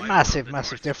 There's a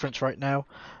massive difference right now,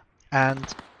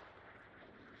 and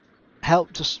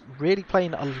Help just really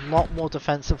playing a lot more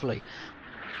defensively.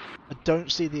 I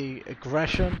don't see the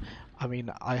aggression. I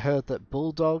mean, I heard that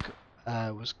Bulldog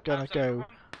was gonna go.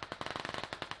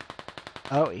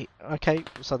 Oh, okay,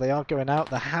 so they are going out.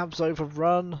 The Hab's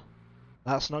overrun.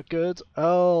 That's not good.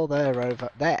 Oh, they're over.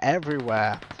 They're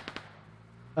everywhere.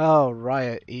 Oh,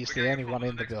 Riot, he's the only one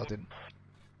in the building.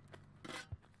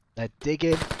 They're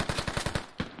digging.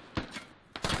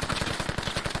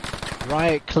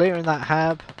 Riot clearing that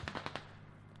Hab.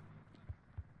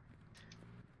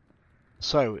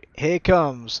 So, here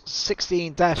comes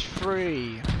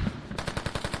 16-3.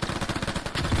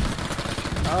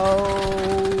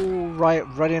 Oh, Riot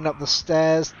running up the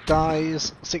stairs,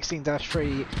 dies.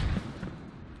 16-3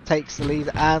 takes the lead,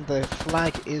 and the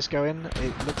flag is going.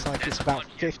 It looks like it's about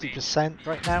 50%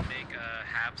 right now.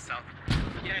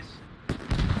 Yes.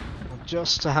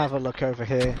 Just to have a look over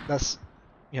here, that's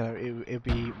you know, it'd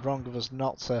be wrong of us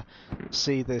not to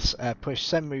see this push.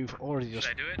 Send move already just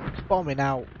Should I do it? bombing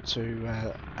out to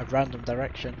a random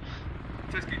direction.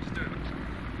 Tisky, just do it.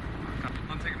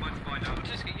 I'm taking mine to mine now.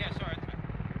 Tisky, yeah, sorry.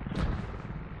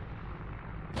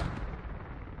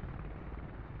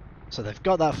 So they've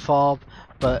got that fob,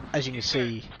 but as you can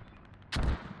see,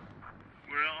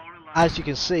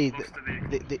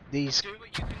 these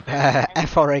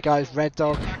FRA guys, Red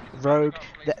Dog, Rogue,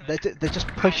 they're just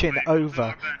pushing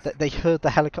over. They heard the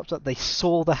helicopter, they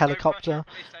saw the helicopter.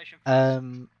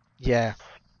 Yeah.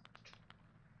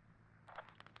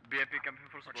 BMP coming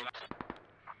for support.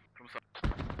 From side.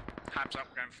 Habs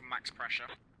up, going for max pressure.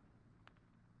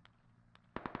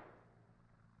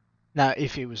 Now,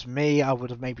 if it was me, I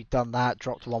would have maybe done that,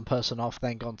 dropped one person off,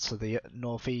 then gone to the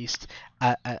northeast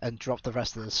and dropped the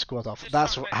rest of the squad off.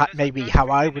 That's maybe how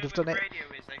I would have done it. Radio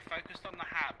is they focused on the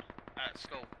hab at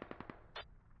school.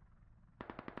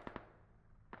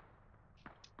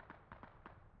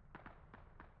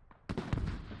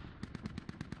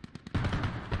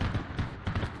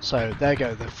 So there you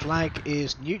go. The flag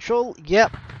is neutral.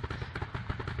 Yep.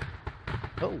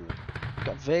 Oh,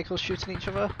 got vehicles shooting each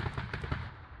other.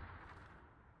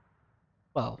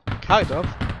 Well, kind of.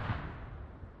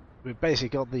 We've basically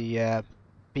got the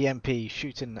BMP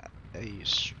shooting a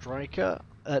striker.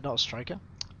 Not a striker.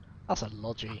 That's a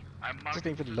Logi. Doesn't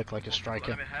even look like a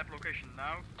striker. Location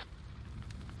now.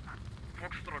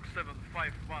 Foxtrot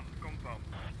 751 compound.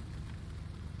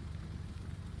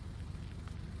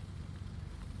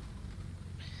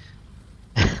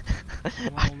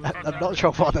 I'm not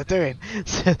sure what they're doing.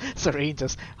 Serene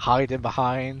just hiding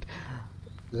behind.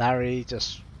 Larry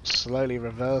just slowly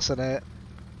reversing it.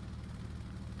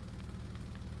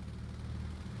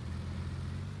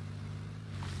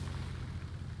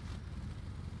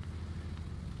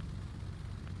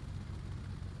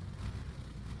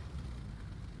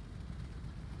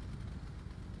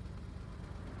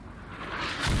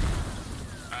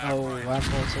 Oh, and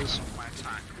mortars.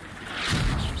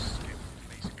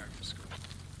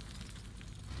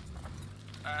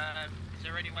 Is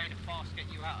there any way to fast get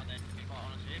you out of there, to be quite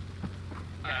honest with you?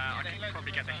 I can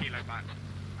probably get the helo back.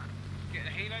 Get the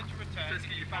helo to return, Just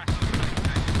get get you you back.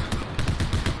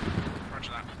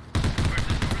 Roger that.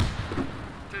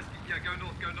 Tisky, yeah, go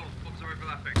north, bombs are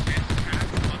overlapping.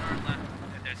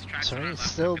 There's tracks Sorry, on our it's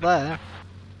left. still there.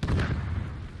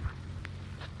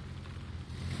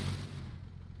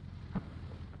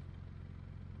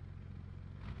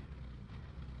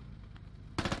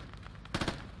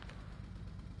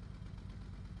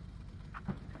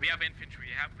 We have infantry.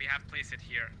 We have placed it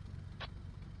here.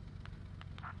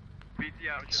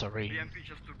 BTR, Sorry. BMP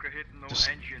just took a hit, no Just-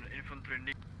 engine, infantry,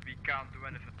 we can't do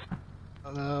anything.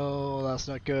 No, that's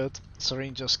not good.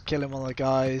 Serene just killing one of the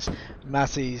guys.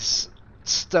 Matty's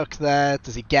stuck there.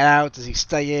 Does he get out? Does he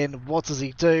stay in? What does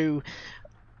he do?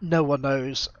 No one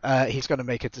knows. He's going to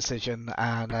make a decision,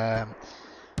 and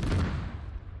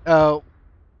oh,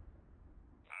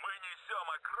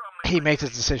 he made a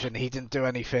decision. He didn't do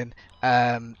anything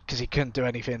because he couldn't do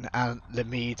anything, and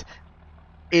Lamid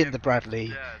in the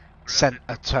Bradley sent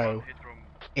a tow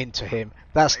into him.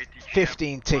 That's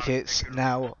 15 tickets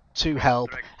now to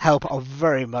help. Help are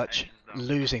very much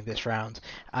losing this round,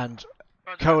 and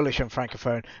Coalition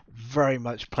Francophone very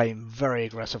much playing very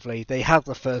aggressively. They have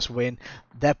the first win.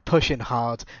 They're pushing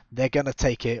hard. They're going to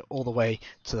take it all the way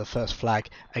to the first flag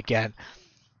again.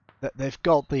 They've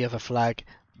got the other flag.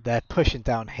 They're pushing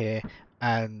down here,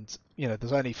 and you know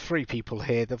there's only 3 people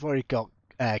here. They've already got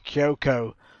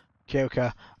Kyoka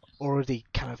already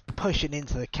kind of pushing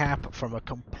into the cap from a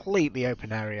completely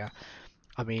open area.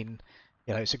 I mean,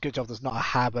 you know, it's a good job there's not a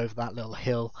hab over that little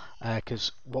hill,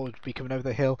 because what would be coming over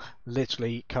the hill?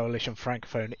 Literally Coalition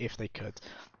Francophone if they could.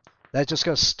 They're just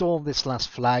going to storm this last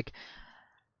flag.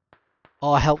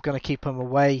 Are help going to keep them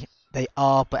away? They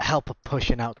are, but help are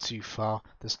pushing out too far.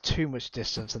 There's too much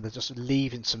distance, and they're just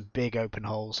leaving some big open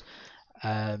holes.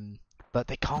 But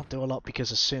they can't do a lot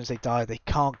because as soon as they die, they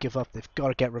can't give up. They've got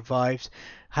to get revived.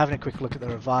 Having a quick look at the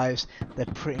revives, they're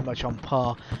pretty much on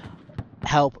par.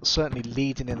 Help certainly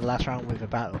leading in the last round with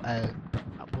about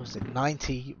what was it,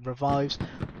 90 revives.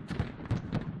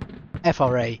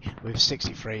 FRA with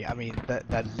 63. I mean,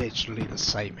 they're literally the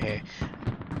same here.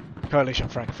 Coalition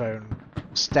Francophone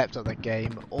stepped up the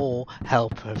game, or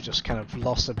help have just kind of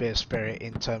lost a bit of spirit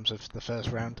in terms of the first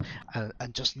round,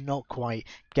 and just not quite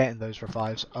getting those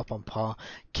revives up on par.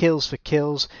 Kills for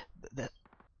kills, the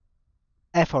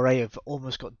FRA have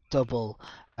almost got double.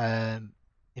 In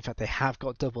fact, they have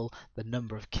got double the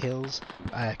number of kills,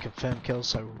 confirmed kills.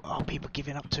 So, are people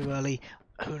giving up too early?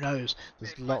 Who knows?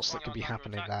 There's lots that could be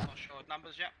happening there. Not sure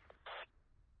numbers yet.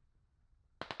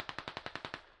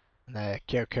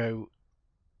 Kyoko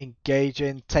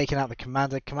engaging, taking out the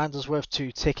commander. Commander's worth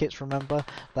 2 tickets, remember.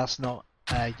 That's not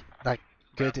that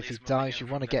good. If he dies, you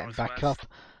want to get him back up.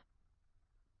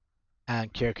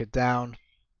 And Kyoko down.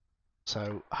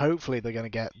 So hopefully they're going to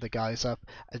get the guys up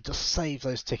and just save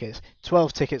those tickets.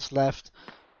 12 tickets left.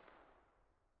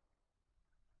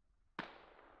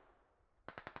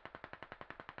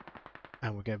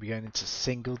 And we're going to be going into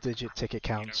single-digit ticket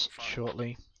counts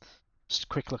shortly. Just a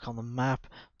quick look on the map.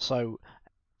 So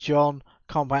John,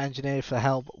 combat engineer for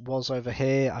help, was over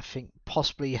here. I think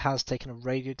possibly he has taken a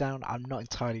radio down. I'm not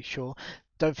entirely sure.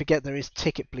 Don't forget there is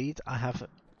ticket bleed. I have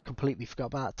completely forgot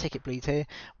about ticket bleed here.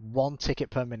 1 ticket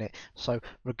per minute. So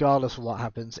regardless of what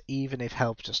happens, even if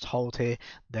help just hold here,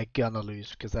 they're gonna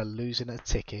lose because they're losing a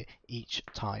ticket each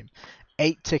time.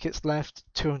 8 tickets left,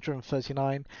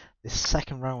 239. This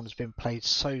second round has been played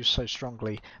so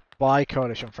strongly by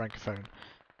Coalition Francophone.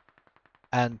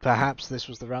 And perhaps this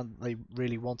was the round that they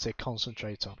really wanted to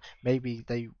concentrate on. Maybe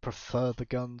they prefer the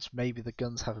guns, maybe the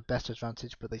guns have a better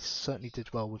advantage, but they certainly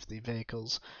did well with the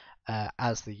vehicles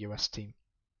as the US team.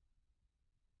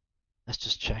 Let's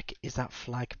just check, is that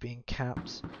flag being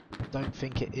capped? Don't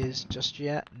think it is just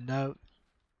yet, no.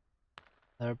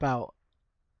 They're about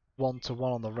 1-to-1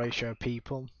 on the ratio of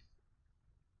people.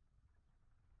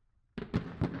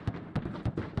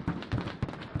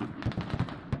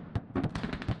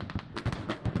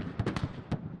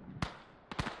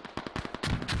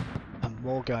 And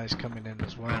more guys coming in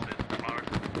as well.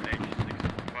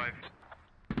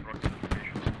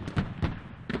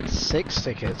 6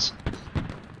 tickets.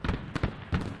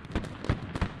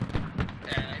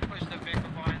 Yeah, they pushed the vehicle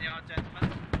behind the yard,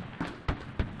 gentlemen.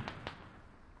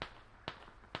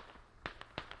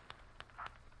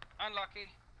 Unlucky.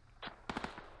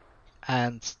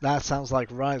 And that sounds like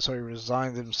right, so he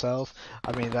resigned himself.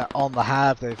 I mean, they're on the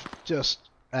have, they've just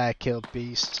killed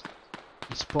Beast.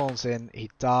 He spawns in,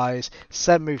 he dies.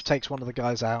 7 move takes one of the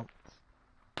guys out.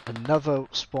 Another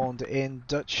spawned in,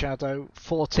 Dutch Shadow,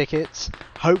 4 tickets.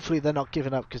 Hopefully they're not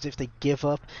giving up, because if they give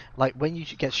up, like when you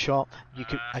get shot, you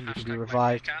can and you can be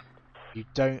revived. You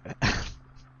don't.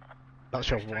 Not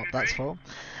sure what that's for.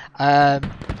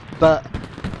 But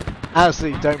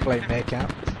absolutely don't blame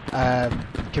Meerkat.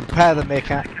 Compare the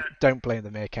Meerkat, don't blame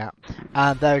the Meerkat.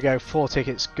 And there we go, 4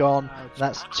 tickets gone.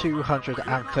 That's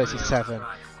 237.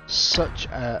 Such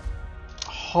a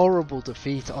horrible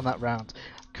defeat on that round.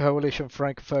 Coalition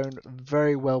Francophone,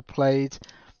 very well played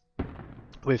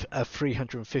with a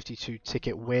 352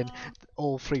 ticket win.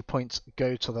 All 3 points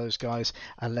go to those guys,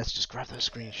 and let's just grab those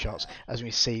screenshots as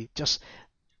we see. Just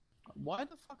why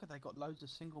the fuck have they got loads of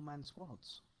single man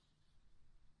squads?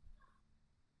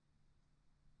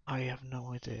 I have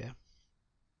no idea.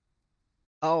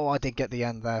 Oh, I didn't get the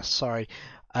end there, sorry.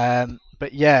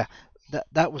 But yeah,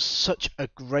 that was such a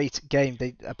great game.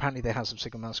 Apparently they have some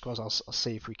single man squads. I'll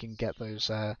see if we can get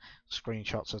those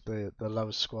screenshots of the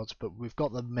lowest squads. But we've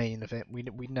got the main of it. We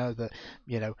know that,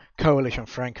 you know, Coalition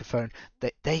Francophone,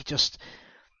 they just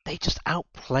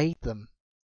outplayed them.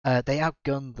 They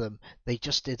outgunned them. They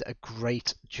just did a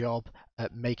great job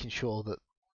at making sure that,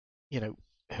 you know,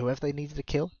 whoever they needed to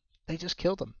kill, they just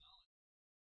killed them.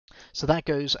 So that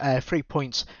goes 3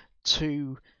 points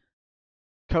to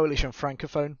Coalition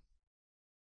Francophone.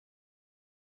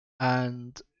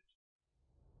 And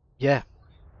yeah,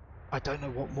 I don't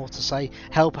know what more to say.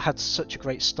 Help had such a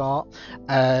great start.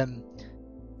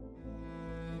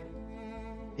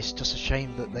 It's just a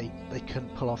shame that they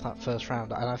couldn't pull off that first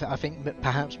round, and I think that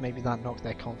perhaps maybe that knocked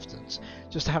their confidence.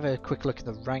 Just to have a quick look at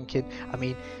the ranking, I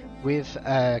mean, with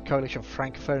Coalition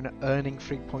Francophone earning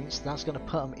 3 points, that's going to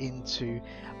put them into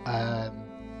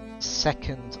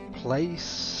 2nd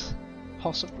place,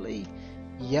 possibly.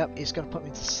 Yep, it's going to put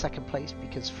them into 2nd place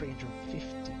because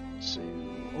 352.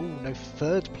 Oh no,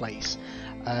 3rd place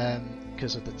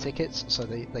because of the tickets. So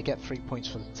they get 3 points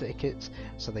for the tickets,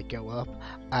 so they go up.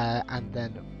 And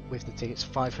then with the tickets,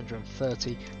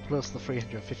 530 plus the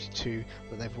 352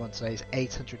 that they've won today is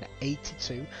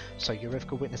 882. So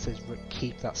Yehorivka Witnesses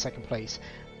keep that 2nd place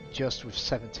just with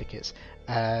 7 tickets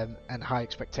and high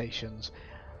expectations.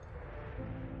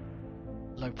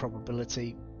 Low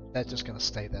probability, they're just going to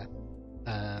stay there.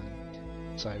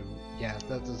 So yeah,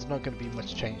 there's not going to be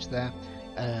much change there.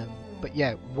 But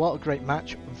yeah, what a great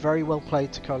match. Very well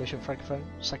played to Coalition Francophone.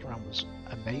 2nd round was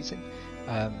amazing.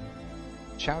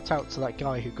 Shout out to that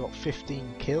guy who got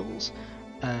 15 kills.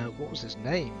 What was his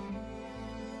name?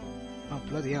 Oh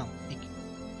bloody hell! He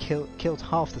killed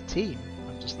half the team.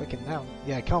 I'm just looking now.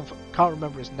 Yeah, I can't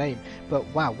remember his name. But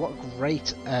wow, what a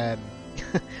great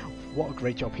what a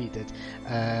great job he did.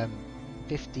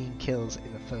 15 kills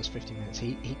in the first 15 minutes.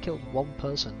 He killed one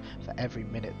person for every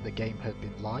minute the game had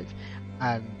been live,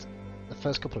 and the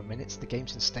first couple of minutes the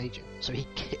game's in staging. So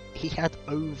he had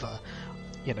over,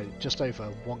 you know, just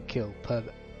over 1 kill per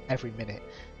every minute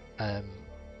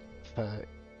for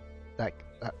that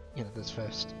you know, those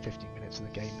first 15 minutes of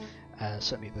the game.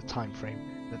 Certainly the time frame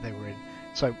that they were in.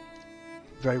 So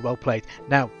very well played.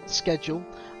 Now, schedule.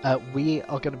 We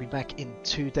are going to be back in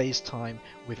 2 days' time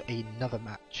with another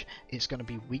match. It's going to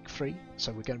be week 3,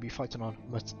 so we're going to be fighting on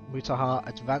Mutaha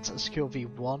Advanced and Secure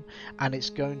V1, and it's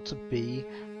going to be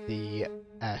the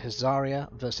Husaria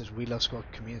versus We Love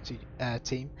Squad community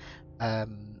team.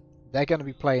 They're going to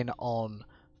be playing on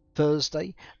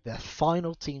Thursday. Their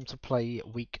final team to play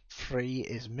week 3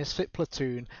 is Misfit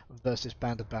Platoon versus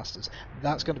Band of Bastards.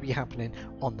 That's going to be happening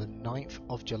on the 9th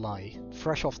of July.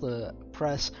 Fresh off the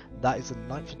press, that is the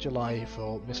 9th of July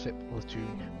for Misfit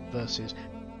Platoon versus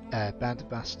Band of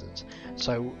Bastards.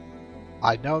 So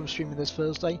I know I'm streaming this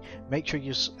Thursday. Make sure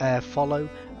you follow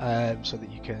so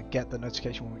that you can get the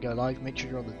notification when we go live. Make sure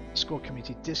you're on the Squad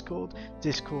Community Discord,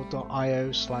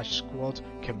 discord.io/squad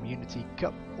community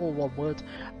cup, all one word,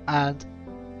 and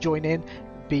join in.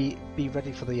 Be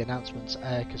ready for the announcements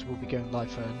because we'll be going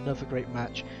live for another great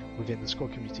match within the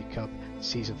Squad Community Cup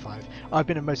Season 5. I've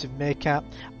been Emotive Meerkat,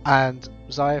 and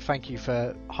Zaya, thank you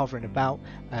for hovering about,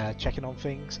 checking on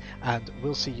things, and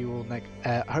we'll see you all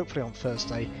hopefully on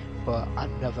Thursday for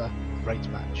another great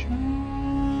match.